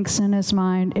he thinks in his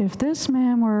mind, if this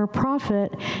man were a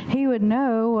prophet, he would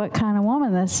know what kind of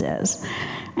woman this is.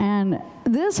 And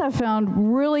this I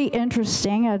found really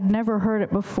interesting. I'd never heard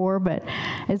it before, but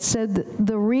it said that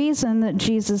the reason that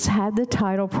Jesus had the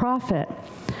title prophet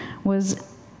was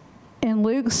in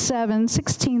Luke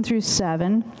 7:16 through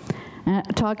 7,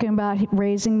 talking about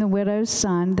raising the widow's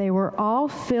son. They were all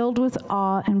filled with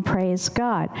awe and praised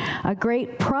God. A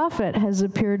great prophet has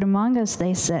appeared among us,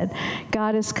 they said.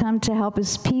 God has come to help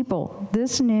his people.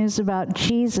 This news about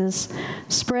Jesus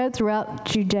spread throughout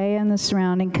Judea and the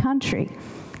surrounding country.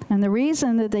 And the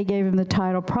reason that they gave him the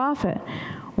title prophet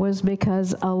was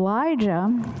because Elijah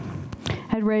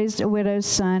had raised a widow's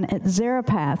son at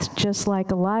Zarephath. Just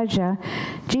like Elijah,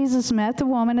 Jesus met the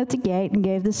woman at the gate and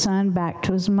gave the son back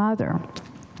to his mother.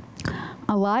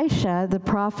 Elisha, the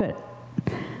prophet,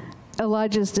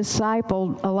 Elijah's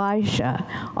disciple, Elisha,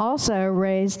 also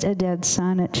raised a dead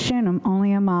son at Shunem,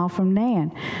 only a mile from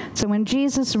Nain. So when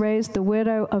Jesus raised the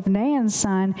widow of Nain's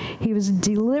son, he was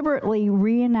deliberately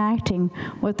reenacting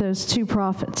what those two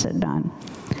prophets had done.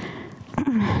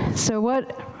 So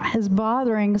what is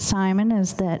bothering Simon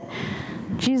is that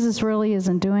Jesus really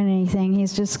isn't doing anything.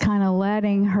 He's just kind of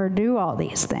letting her do all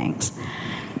these things.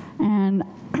 And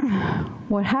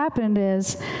what happened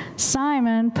is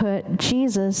Simon put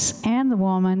Jesus and the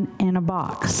woman in a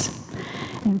box.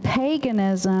 In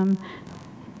paganism,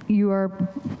 you are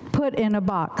put in a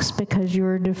box because you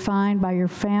are defined by your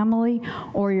family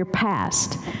or your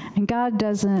past. And God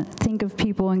doesn't think of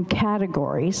people in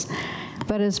categories,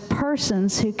 but as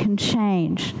persons who can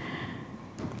change.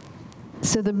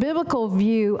 So the biblical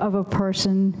view of a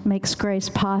person makes grace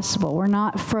possible. We're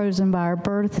not frozen by our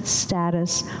birth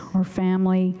status or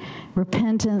family.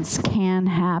 Repentance can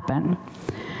happen.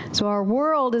 So our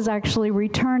world is actually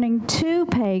returning to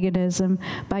paganism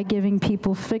by giving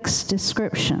people fixed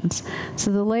descriptions.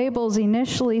 So the labels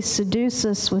initially seduce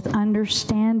us with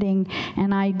understanding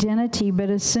and identity, but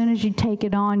as soon as you take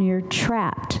it on, you're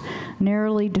trapped,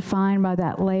 narrowly defined by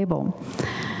that label.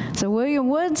 So William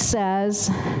Wood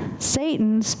says,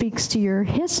 Satan speaks to your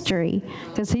history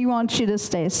because he wants you to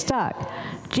stay stuck.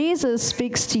 Jesus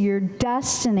speaks to your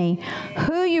destiny,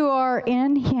 who you are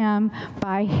in him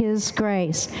by his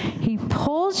grace. He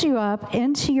pulls you up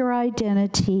into your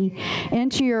identity,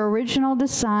 into your original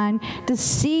design, to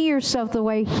see yourself the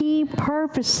way he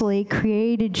purposely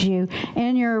created you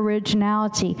in your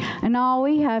originality. And all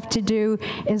we have to do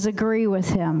is agree with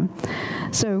him.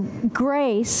 So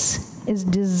grace is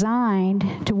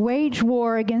designed to wage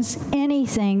war against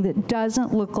anything that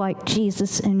doesn't look like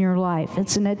Jesus in your life.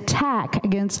 It's an attack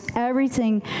against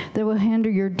everything that will hinder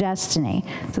your destiny.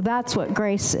 So that's what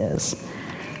grace is.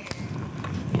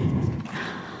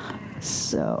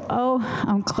 So,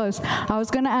 I'm close. I was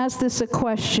going to ask this a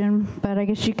question, but I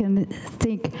guess you can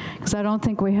think, because I don't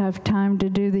think we have time to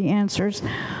do the answers.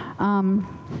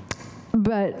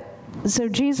 So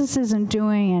Jesus isn't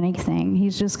doing anything.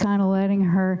 He's just kind of letting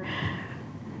her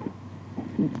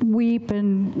weep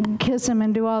and kiss him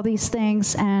and do all these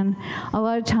things. And a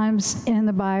lot of times in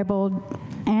the Bible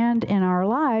and in our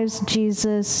lives,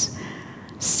 Jesus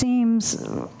seems,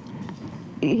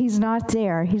 he's not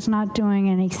there. He's not doing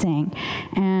anything.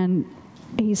 And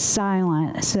he's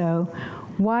silent. So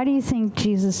why do you think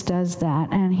Jesus does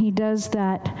that? And he does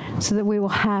that so that we will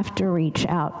have to reach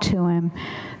out to him,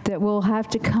 that we'll have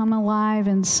to come alive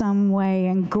in some way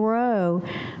and grow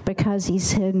because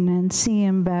he's hidden, and see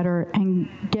him better and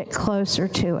get closer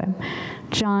to him.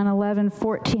 John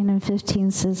 11:14 and 15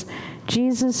 says,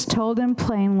 Jesus told him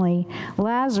plainly,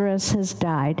 Lazarus has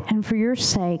died, and for your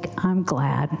sake I'm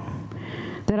glad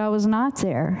that I was not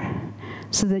there,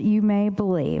 so that you may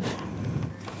believe.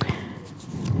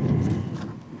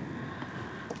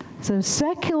 So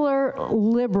secular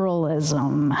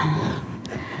liberalism.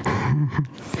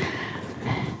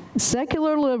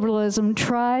 Secular liberalism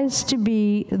tries to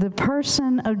be the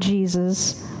person of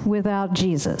Jesus without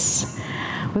Jesus.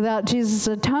 Without Jesus'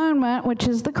 atonement, which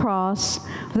is the cross,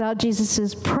 without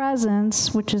Jesus'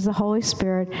 presence, which is the Holy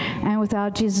Spirit, and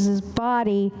without Jesus'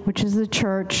 body, which is the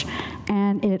church,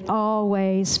 and it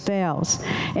always fails.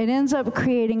 It ends up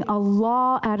creating a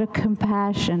law out of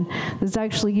compassion that's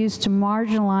actually used to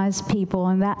marginalize people,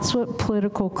 and that's what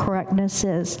political correctness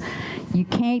is. You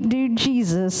can't do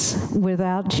Jesus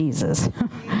without Jesus.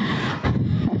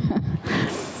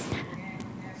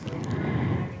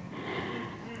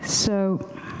 So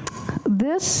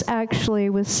this actually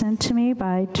was sent to me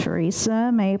by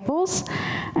Teresa Maples,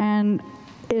 and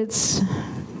it's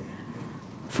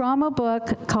from a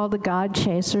book called The God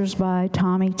Chasers by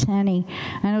Tommy Tenney.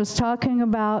 And it was talking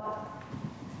about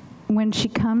when she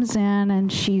comes in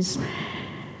and she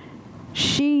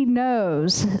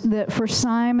knows that for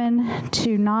Simon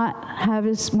to not have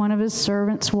one of his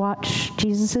servants watch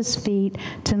Jesus' feet,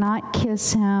 to not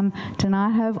kiss him, to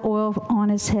not have oil on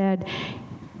his head,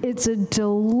 it's a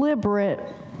deliberate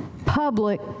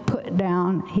public put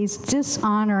down. He's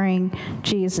dishonoring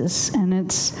Jesus, and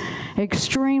it's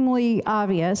extremely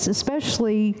obvious,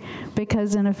 especially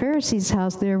because in a Pharisee's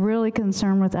house, they're really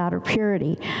concerned with outer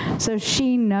purity. So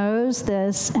she knows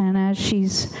this, and as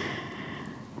she's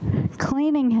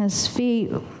cleaning his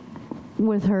feet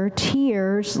with her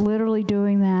tears, literally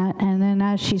doing that, and then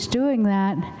as she's doing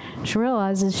that, she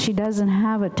realizes she doesn't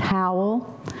have a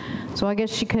towel. So I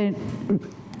guess she could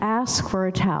ask for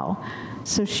a towel.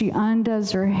 So she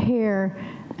undoes her hair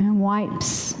and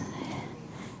wipes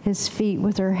his feet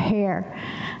with her hair.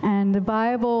 And the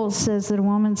Bible says that a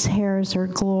woman's hair is her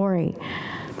glory.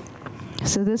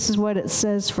 So this is what it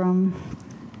says from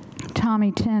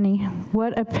Tommy Tenney.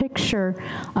 What a picture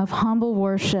of humble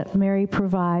worship Mary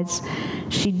provides.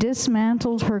 She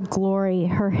dismantled her glory,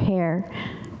 her hair,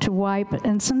 to wipe it.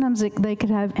 And sometimes they could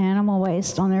have animal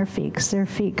waste on their feet because their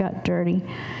feet got dirty.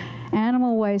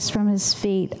 Animal waste from his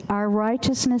feet. Our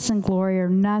righteousness and glory are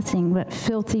nothing but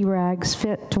filthy rags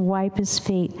fit to wipe his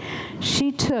feet.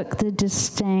 She took the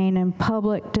disdain and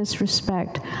public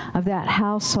disrespect of that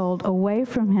household away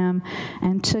from him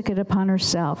and took it upon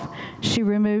herself. She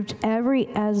removed every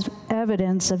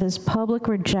evidence of his public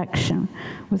rejection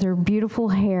with her beautiful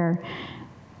hair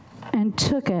and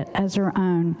took it as her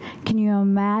own. Can you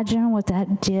imagine what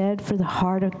that did for the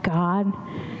heart of God?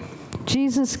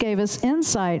 Jesus gave us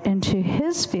insight into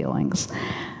his feelings.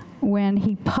 when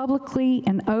he publicly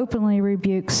and openly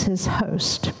rebukes his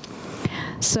host.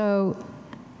 So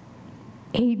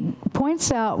he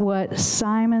points out what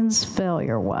Simon's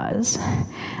failure was,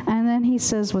 and then he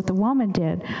says what the woman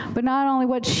did. But not only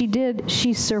what she did,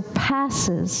 she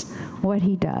surpasses what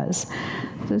he does.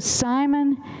 So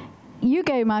Simon, you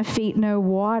gave my feet no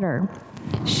water.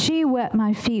 She wet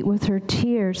my feet with her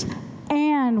tears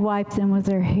and wiped them with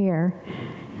her hair.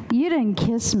 You didn't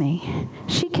kiss me.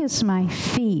 She kissed my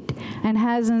feet and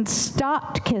hasn't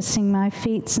stopped kissing my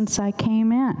feet since I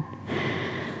came in.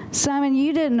 Simon,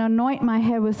 you didn't anoint my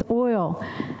head with oil.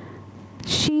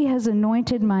 She has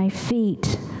anointed my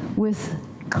feet with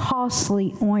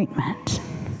costly ointment.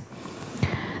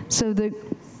 So the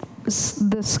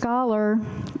scholar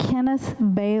Kenneth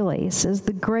Bailey says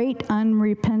the great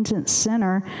unrepentant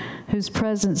sinner whose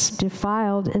presence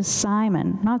defiled is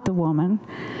Simon, not the woman.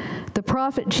 The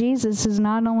prophet Jesus has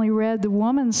not only read the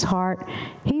woman's heart,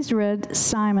 he's read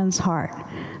Simon's heart.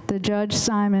 The judge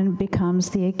Simon becomes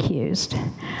the accused.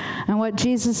 And what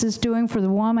Jesus is doing for the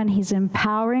woman, he's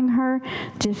empowering her,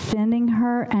 defending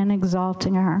her, and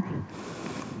exalting her.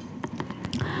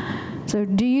 So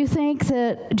do you think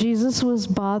that Jesus was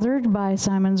bothered by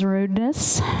Simon's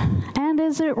rudeness? And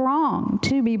is it wrong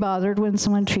to be bothered when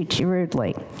someone treats you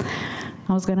rudely?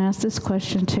 I was going to ask this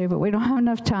question too, but we don't have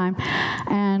enough time.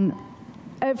 And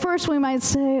at first we might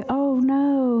say, oh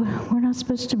no, we're not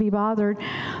supposed to be bothered.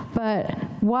 But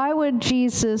why would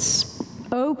Jesus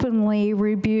openly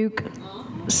rebuke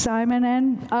Simon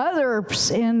and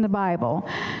others in the Bible?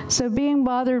 So being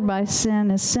bothered by sin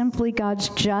is simply God's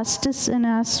justice in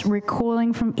us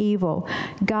recoiling from evil,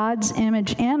 God's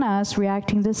image in us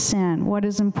reacting to sin. What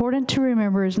is important to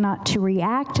remember is not to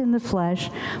react in the flesh,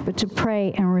 but to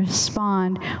pray and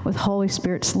respond with Holy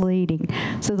Spirit's leading.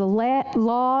 So the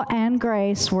law and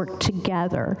grace work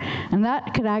together, and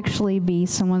that could actually be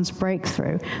someone's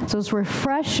breakthrough. So it's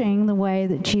refreshing the way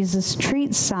that Jesus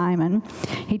treats Simon.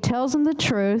 He tells him the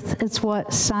truth. It's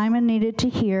what Simon needed to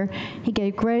hear. He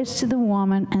gave grace to the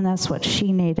woman, and that's what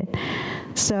she needed.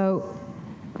 So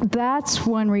that's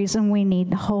one reason we need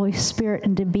the Holy Spirit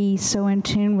and to be so in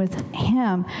tune with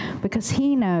Him, because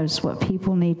He knows what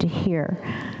people need to hear,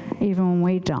 even when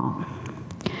we don't.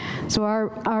 So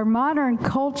our modern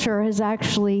culture has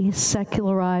actually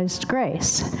secularized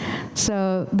grace.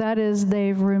 So that is,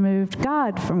 they've removed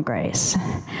God from grace.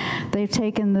 They've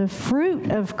taken the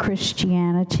fruit of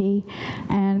Christianity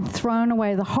and thrown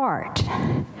away the heart.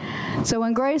 So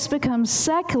when grace becomes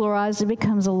secularized, it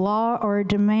becomes a law or a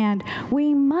demand.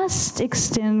 We must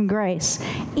extend grace,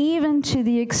 even to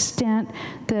the extent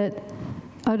that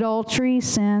adultery,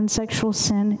 sin, sexual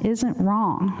sin isn't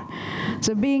wrong.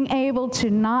 So being able to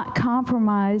not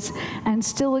compromise and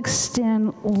still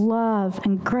extend love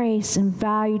and grace and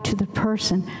value to the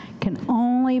person can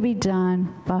only be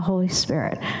done by Holy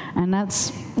Spirit. And that's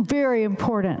very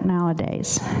important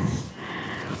nowadays.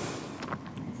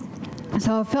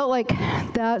 So I felt like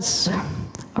that's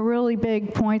a really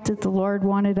big point that the Lord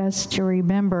wanted us to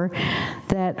remember,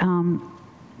 that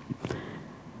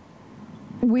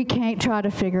we can't try to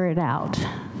figure it out.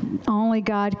 Only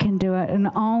God can do it, and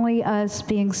only us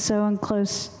being so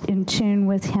in tune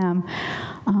with Him.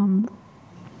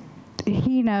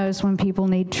 He knows when people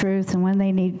need truth and when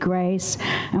they need grace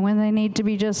and when they need to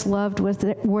be just loved with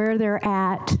where they're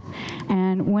at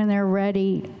and when they're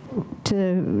ready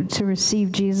to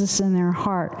receive Jesus in their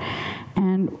heart.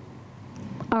 And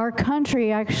our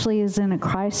country actually is in a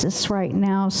crisis right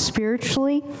now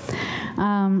spiritually.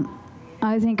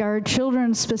 I think our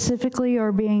children specifically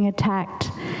are being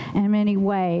attacked in many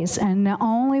ways. And the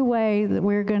only way that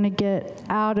we're going to get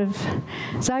out of,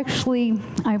 it's actually,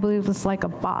 I believe it's like a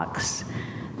box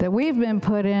that we've been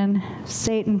put in,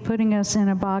 Satan putting us in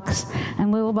a box,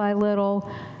 and little by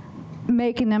little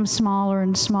making them smaller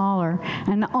and smaller.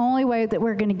 And the only way that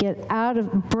we're going to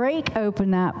break open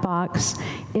that box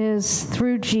is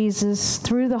through Jesus,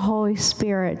 through the Holy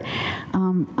Spirit.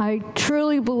 I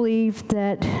truly believe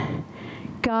that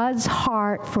God's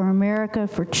heart for America,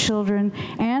 for children,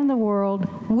 and the world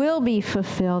will be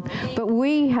fulfilled, but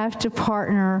we have to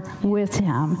partner with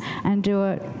Him and do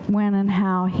it when and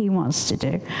how He wants to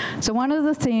do. So one of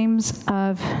the themes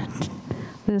of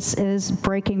this is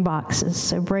breaking boxes.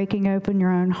 So breaking open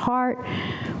your own heart,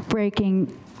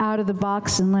 breaking out of the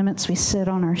box and limits we sit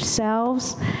on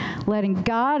ourselves, letting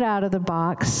God out of the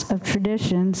box of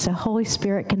tradition so Holy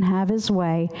Spirit can have His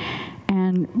way,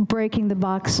 and breaking the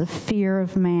box of fear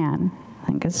of man. I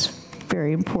think it's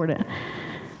very important.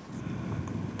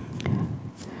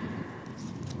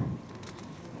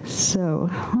 So,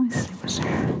 let me see what's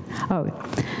there.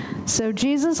 So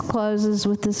Jesus closes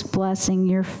with this blessing,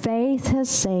 your faith has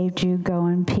saved you, go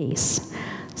in peace.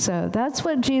 So that's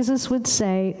what Jesus would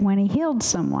say when he healed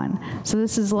someone. So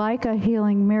this is like a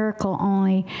healing miracle,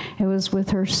 only it was with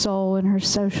her soul and her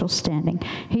social standing.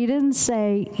 He didn't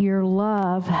say your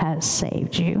love has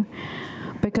saved you,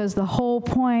 because the whole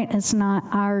point is not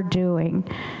our doing.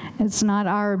 It's not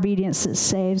our obedience that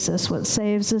saves us. What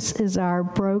saves us is our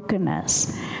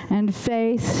brokenness. And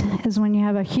faith is when you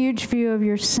have a huge view of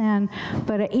your sin,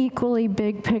 but an equally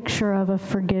big picture of a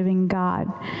forgiving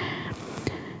God.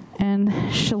 And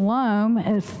shalom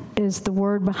is the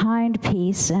word behind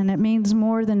peace, and it means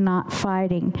more than not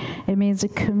fighting. It means a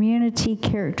community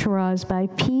characterized by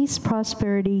peace,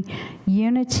 prosperity,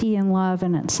 unity, and love,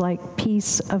 and it's like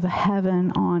peace of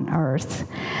heaven on earth.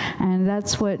 And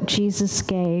that's what Jesus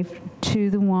gave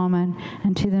to the woman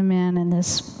and to the men in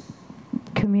this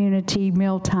community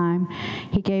mealtime.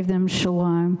 He gave them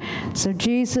shalom. So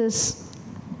Jesus,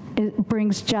 it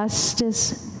brings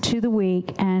justice to the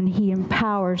weak, and he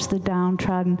empowers the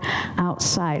downtrodden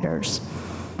outsiders.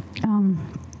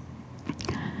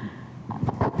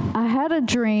 I had a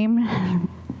dream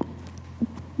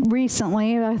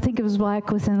recently, I think it was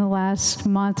like within the last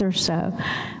month or so,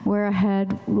 where I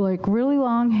had like really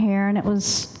long hair, and it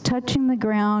was touching the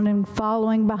ground and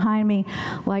following behind me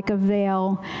like a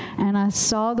veil, and I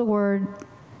saw the word,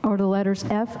 or the letters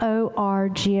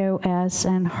F-O-R-G-O-S,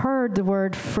 and heard the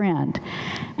word friend.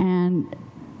 And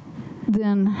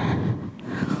then,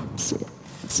 let's see,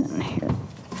 it's in here.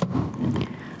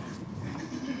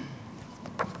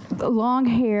 Long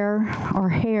hair, or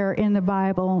hair in the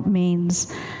Bible,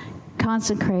 means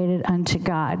consecrated unto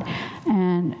God.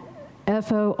 And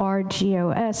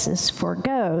F-O-R-G-O-S is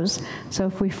forgoes. So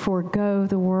if we forego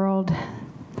the world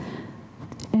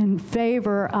in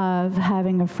favor of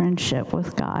having a friendship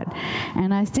with God.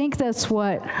 And I think that's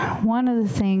what one of the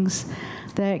things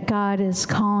that God is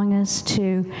calling us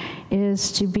to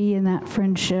is to be in that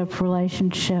friendship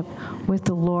relationship with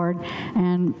the Lord.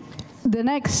 And the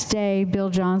next day, Bill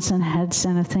Johnson had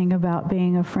sent a thing about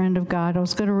being a friend of God. I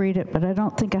was going to read it, but I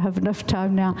don't think I have enough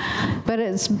time now. But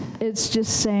it's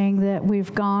just saying that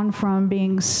we've gone from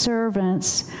being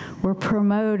servants, we're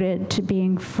promoted to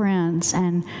being friends.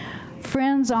 And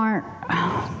friends aren't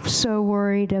so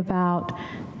worried about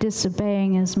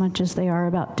disobeying as much as they are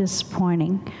about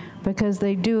disappointing, because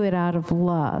they do it out of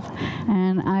love.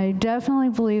 And I definitely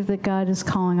believe that God is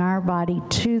calling our body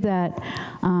to that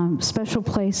special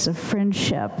place of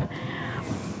friendship.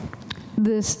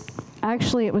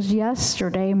 Actually, it was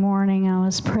yesterday morning I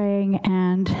was praying,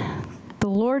 and the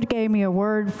Lord gave me a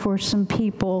word for some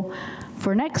people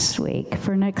for next week,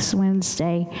 for next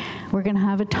Wednesday. We're going to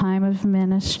have a time of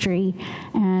ministry,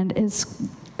 and it's,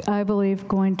 I believe,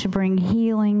 going to bring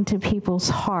healing to people's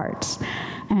hearts.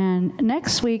 And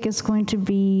next week is going to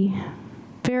be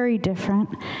very different.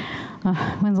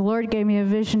 When the Lord gave me a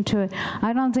vision to it,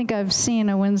 I don't think I've seen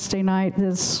a Wednesday night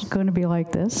that's going to be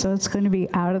like this, so it's going to be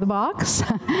out of the box.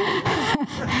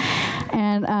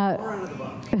 And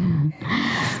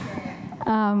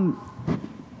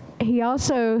he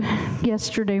also,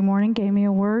 yesterday morning, gave me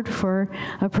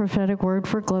a prophetic word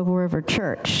for Global River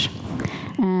Church.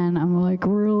 And I'm like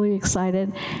really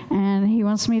excited. And he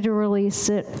wants me to release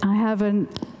it. I have an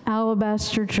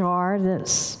alabaster jar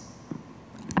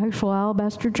actual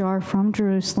alabaster jar from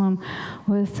Jerusalem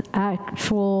with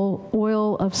actual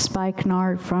oil of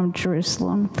spikenard from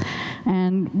Jerusalem.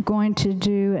 And going to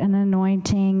do an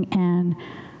anointing and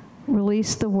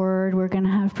release the word. We're going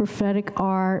to have prophetic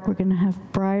art. We're going to have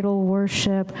bridal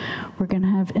worship. We're going to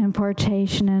have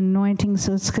impartation and anointing.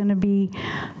 So it's going to be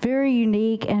very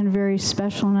unique and very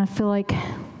special. And I feel like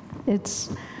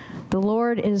the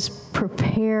Lord is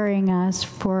preparing us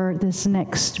for this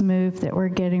next move that we're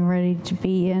getting ready to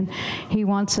be in. He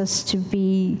wants us to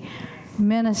be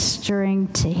ministering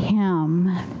to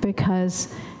Him,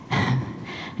 because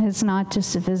it's not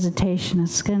just a visitation,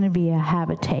 it's going to be a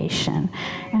habitation.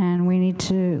 And we need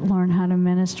to learn how to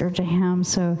minister to Him.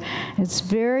 So it's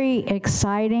very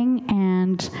exciting,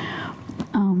 and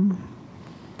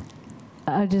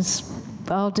I'll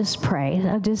just pray.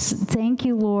 I just thank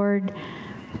you, Lord,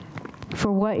 for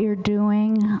what you're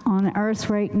doing on earth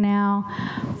right now,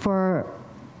 for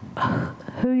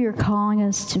who you're calling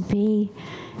us to be.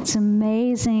 It's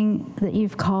amazing that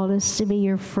you've called us to be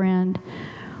your friend.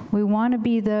 We want to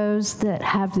be those that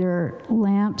have their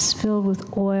lamps filled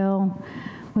with oil.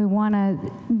 We want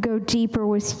to go deeper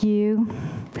with you.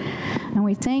 And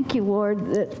we thank you,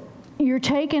 Lord, that you're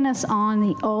taking us on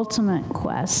the ultimate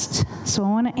quest. So I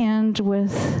want to end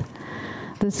with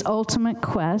this ultimate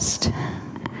quest.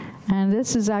 And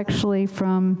this is actually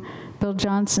from Bill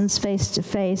Johnson's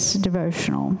face-to-face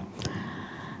devotional.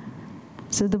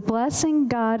 So the blessing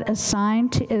God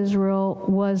assigned to Israel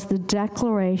was the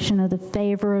declaration of the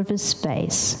favor of his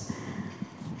face.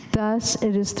 Thus,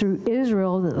 it is through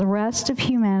Israel that the rest of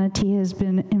humanity has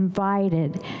been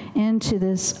invited into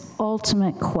this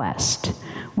ultimate quest.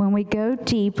 When we go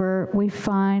deeper, we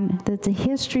find that the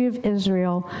history of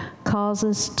Israel calls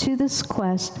us to this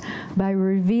quest by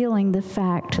revealing the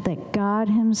fact that God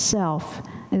himself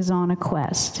is on a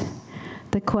quest.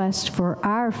 The quest for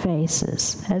our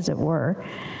faces, as it were.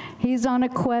 He's on a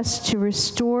quest to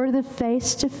restore the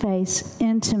face-to-face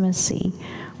intimacy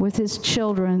with his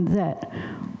children that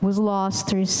was lost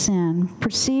through sin.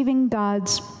 Perceiving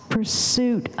God's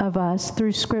pursuit of us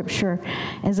through Scripture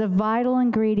is a vital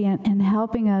ingredient in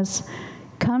helping us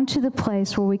come to the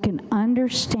place where we can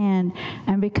understand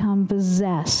and become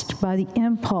possessed by the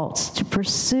impulse to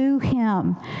pursue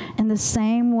him in the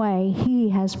same way he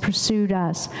has pursued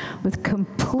us, with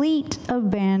complete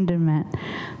abandonment.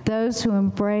 Those who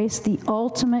embrace the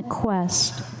ultimate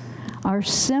quest are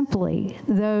simply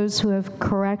those who have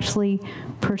correctly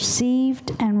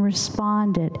perceived and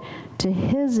responded to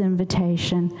his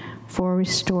invitation for a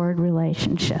restored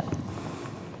relationship.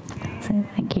 So,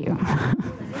 thank you.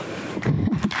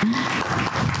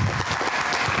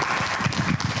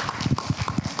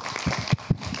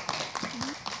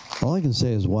 All I can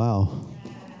say is, wow.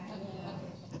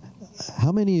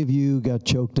 How many of you got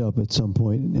choked up at some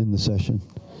point in the session?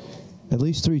 At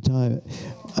least 3 times.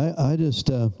 I just,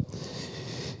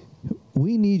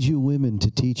 we need you women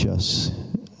to teach us.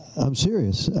 I'm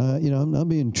serious. I'm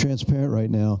being transparent right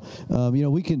now.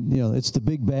 We can, it's the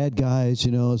big bad guys,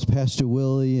 it's Pastor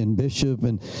Willie and Bishop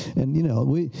and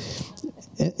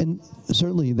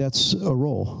certainly that's a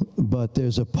role, but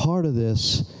there's a part of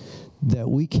this that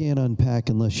we can't unpack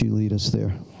unless you lead us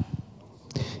there.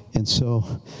 And so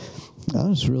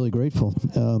I'm just really grateful.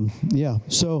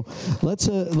 So let's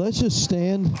just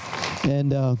stand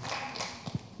and God,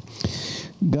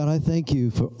 I thank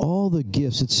you for all the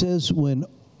gifts. It says when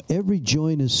every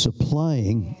joint is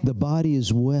supplying, the body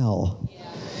is well.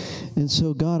 And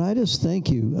so, God, I just thank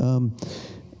you.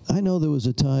 I know there was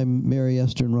a time Mary,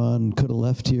 Esther, and Ron could have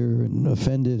left here and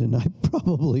offended, and I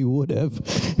probably would have.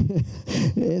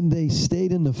 And they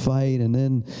stayed in the fight, and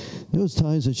then there was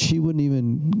times that she wouldn't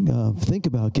even think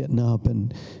about getting up.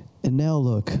 And now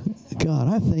look, God,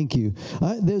 I thank you.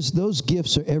 Those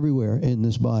gifts are everywhere in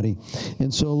this body.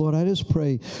 And so, Lord, I just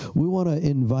pray we want to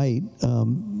invite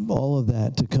all of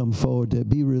that to come forward, to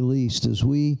be released as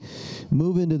we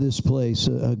move into this place,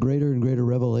 a greater and greater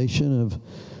revelation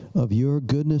of your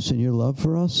goodness and your love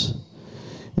for us.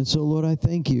 And so, Lord, I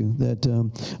thank you that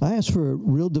I ask for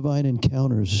real divine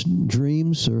encounters,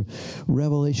 dreams or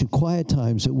revelation, quiet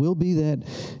times, that we'll be that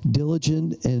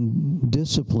diligent and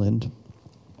disciplined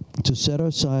to set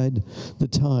aside the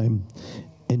time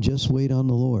and just wait on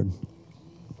the Lord.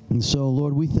 And so,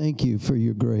 Lord, we thank you for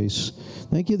your grace.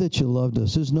 Thank you that you loved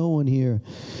us. There's no one here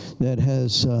that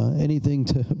has anything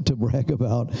to brag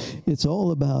about. It's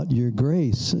all about your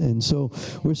grace. And so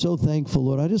we're so thankful,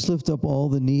 Lord. I just lift up all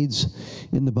the needs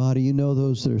in the body. You know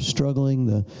those that are struggling,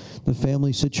 the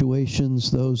family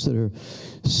situations, those that are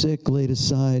sick, laid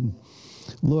aside.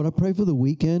 Lord, I pray for the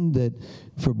weekend, that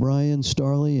for Brian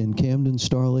Starley and Camden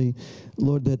Starley,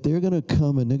 Lord, that they're going to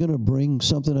come and they're going to bring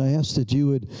something. I ask that you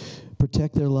would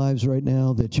protect their lives right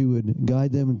now, that you would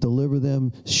guide them, deliver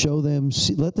them, show them,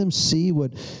 let them see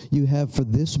what you have for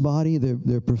this body.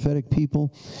 They're prophetic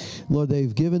people. Lord,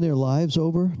 they've given their lives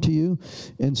over to you.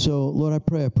 And so, Lord, I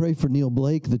pray for Neil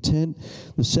Blake, the tent,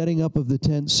 the setting up of the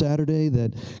tent Saturday,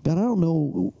 that, God, I don't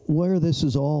know where this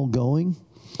is all going.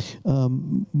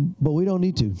 But we don't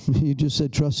need to. You just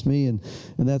said, trust me, and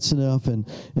that's enough. And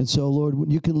so,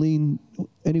 Lord, you can lean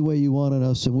any way you want on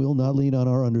us, and we'll not lean on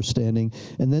our understanding.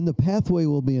 And then the pathway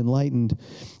will be enlightened,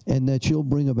 and that you'll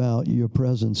bring about your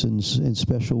presence in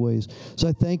special ways. So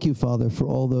I thank you, Father, for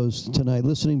all those tonight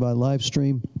listening by live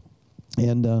stream.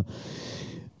 And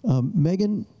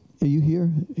Megan, are you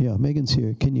here? Yeah, Megan's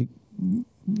here. Can you...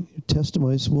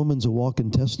 testimony? This woman's a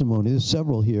walking testimony. There's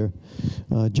several here.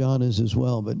 John is as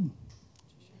well, but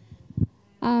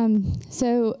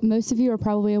so most of you are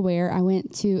probably aware I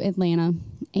went to Atlanta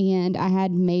and I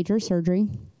had major surgery.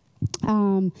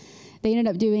 They ended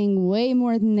up doing way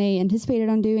more than they anticipated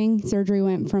on doing. Surgery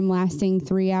went from lasting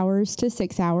 3 hours to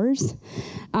 6 hours,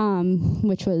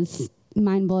 which was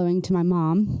mind-blowing to my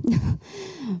mom.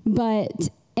 But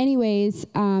anyways,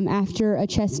 after a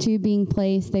chest tube being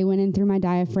placed, they went in through my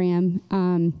diaphragm.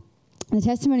 The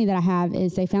testimony that I have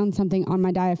is they found something on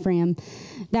my diaphragm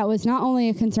that was not only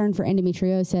a concern for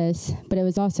endometriosis, but it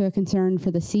was also a concern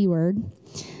for the C word.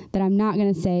 that I'm not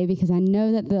going to say because I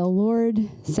know that the Lord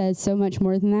says so much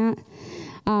more than that.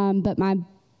 But my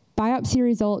biopsy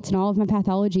results and all of my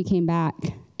pathology came back,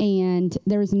 and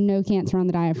there was no cancer on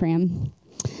the diaphragm.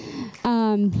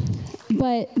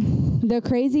 But the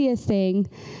craziest thing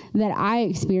that I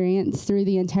experienced through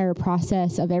the entire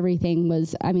process of everything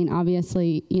was, I mean,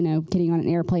 obviously, getting on an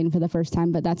airplane for the first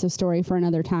time, but that's a story for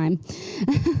another time.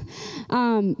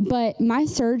 But my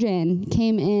surgeon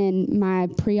came in my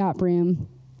pre-op room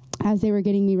as they were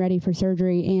getting me ready for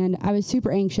surgery, and I was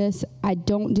super anxious. I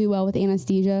don't do well with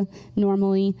anesthesia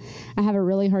normally. I have a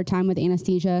really hard time with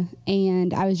anesthesia,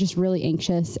 and I was just really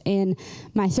anxious. And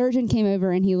my surgeon came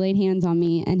over and he laid hands on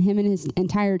me, and him and his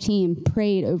entire team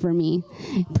prayed over me,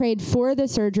 prayed for the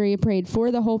surgery, prayed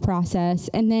for the whole process.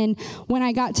 And then when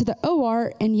I got to the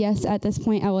OR, and yes, at this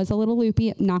point I was a little loopy,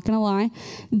 I'm not gonna lie,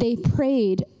 they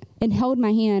prayed and held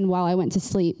my hand while I went to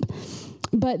sleep.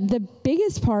 But the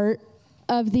biggest part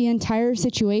of the entire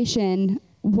situation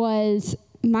was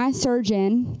my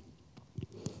surgeon.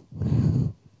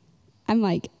 I'm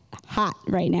like hot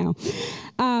right now.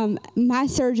 My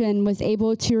surgeon was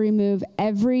able to remove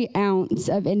every ounce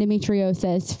of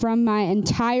endometriosis from my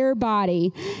entire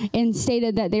body and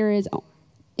stated that there is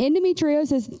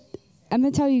endometriosis. I'm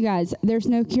going to tell you guys, there's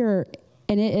no cure,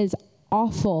 and it is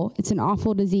awful. It's an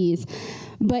awful disease.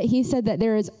 But he said that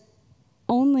there is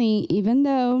only, even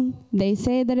though they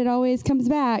say that it always comes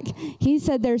back, he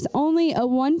said there's only a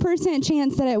 1%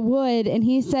 chance that it would, and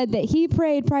he said that he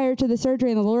prayed prior to the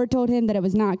surgery and the Lord told him that it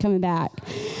was not coming back.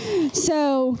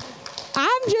 So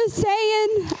I'm just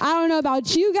saying, I don't know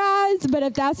about you guys, but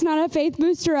if that's not a faith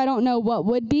booster, I don't know what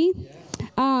would be.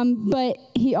 But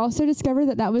he also discovered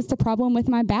that that was the problem with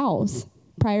my bowels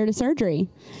prior to surgery.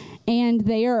 And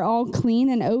they are all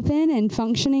clean and open and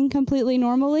functioning completely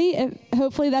normally.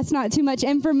 Hopefully that's not too much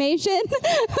information.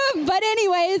 But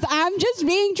anyways, I'm just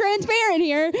being transparent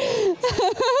here.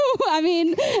 I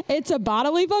mean, it's a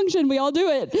bodily function. We all do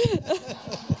it.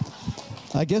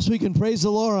 I guess we can praise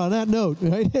the Lord on that note,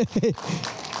 right?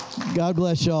 God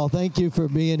bless y'all. Thank you for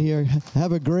being here.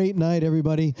 Have a great night,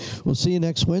 everybody. We'll see you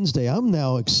next Wednesday. I'm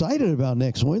now excited about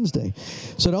next Wednesday.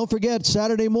 So don't forget,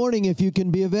 Saturday morning, if you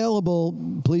can be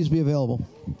available, please be available.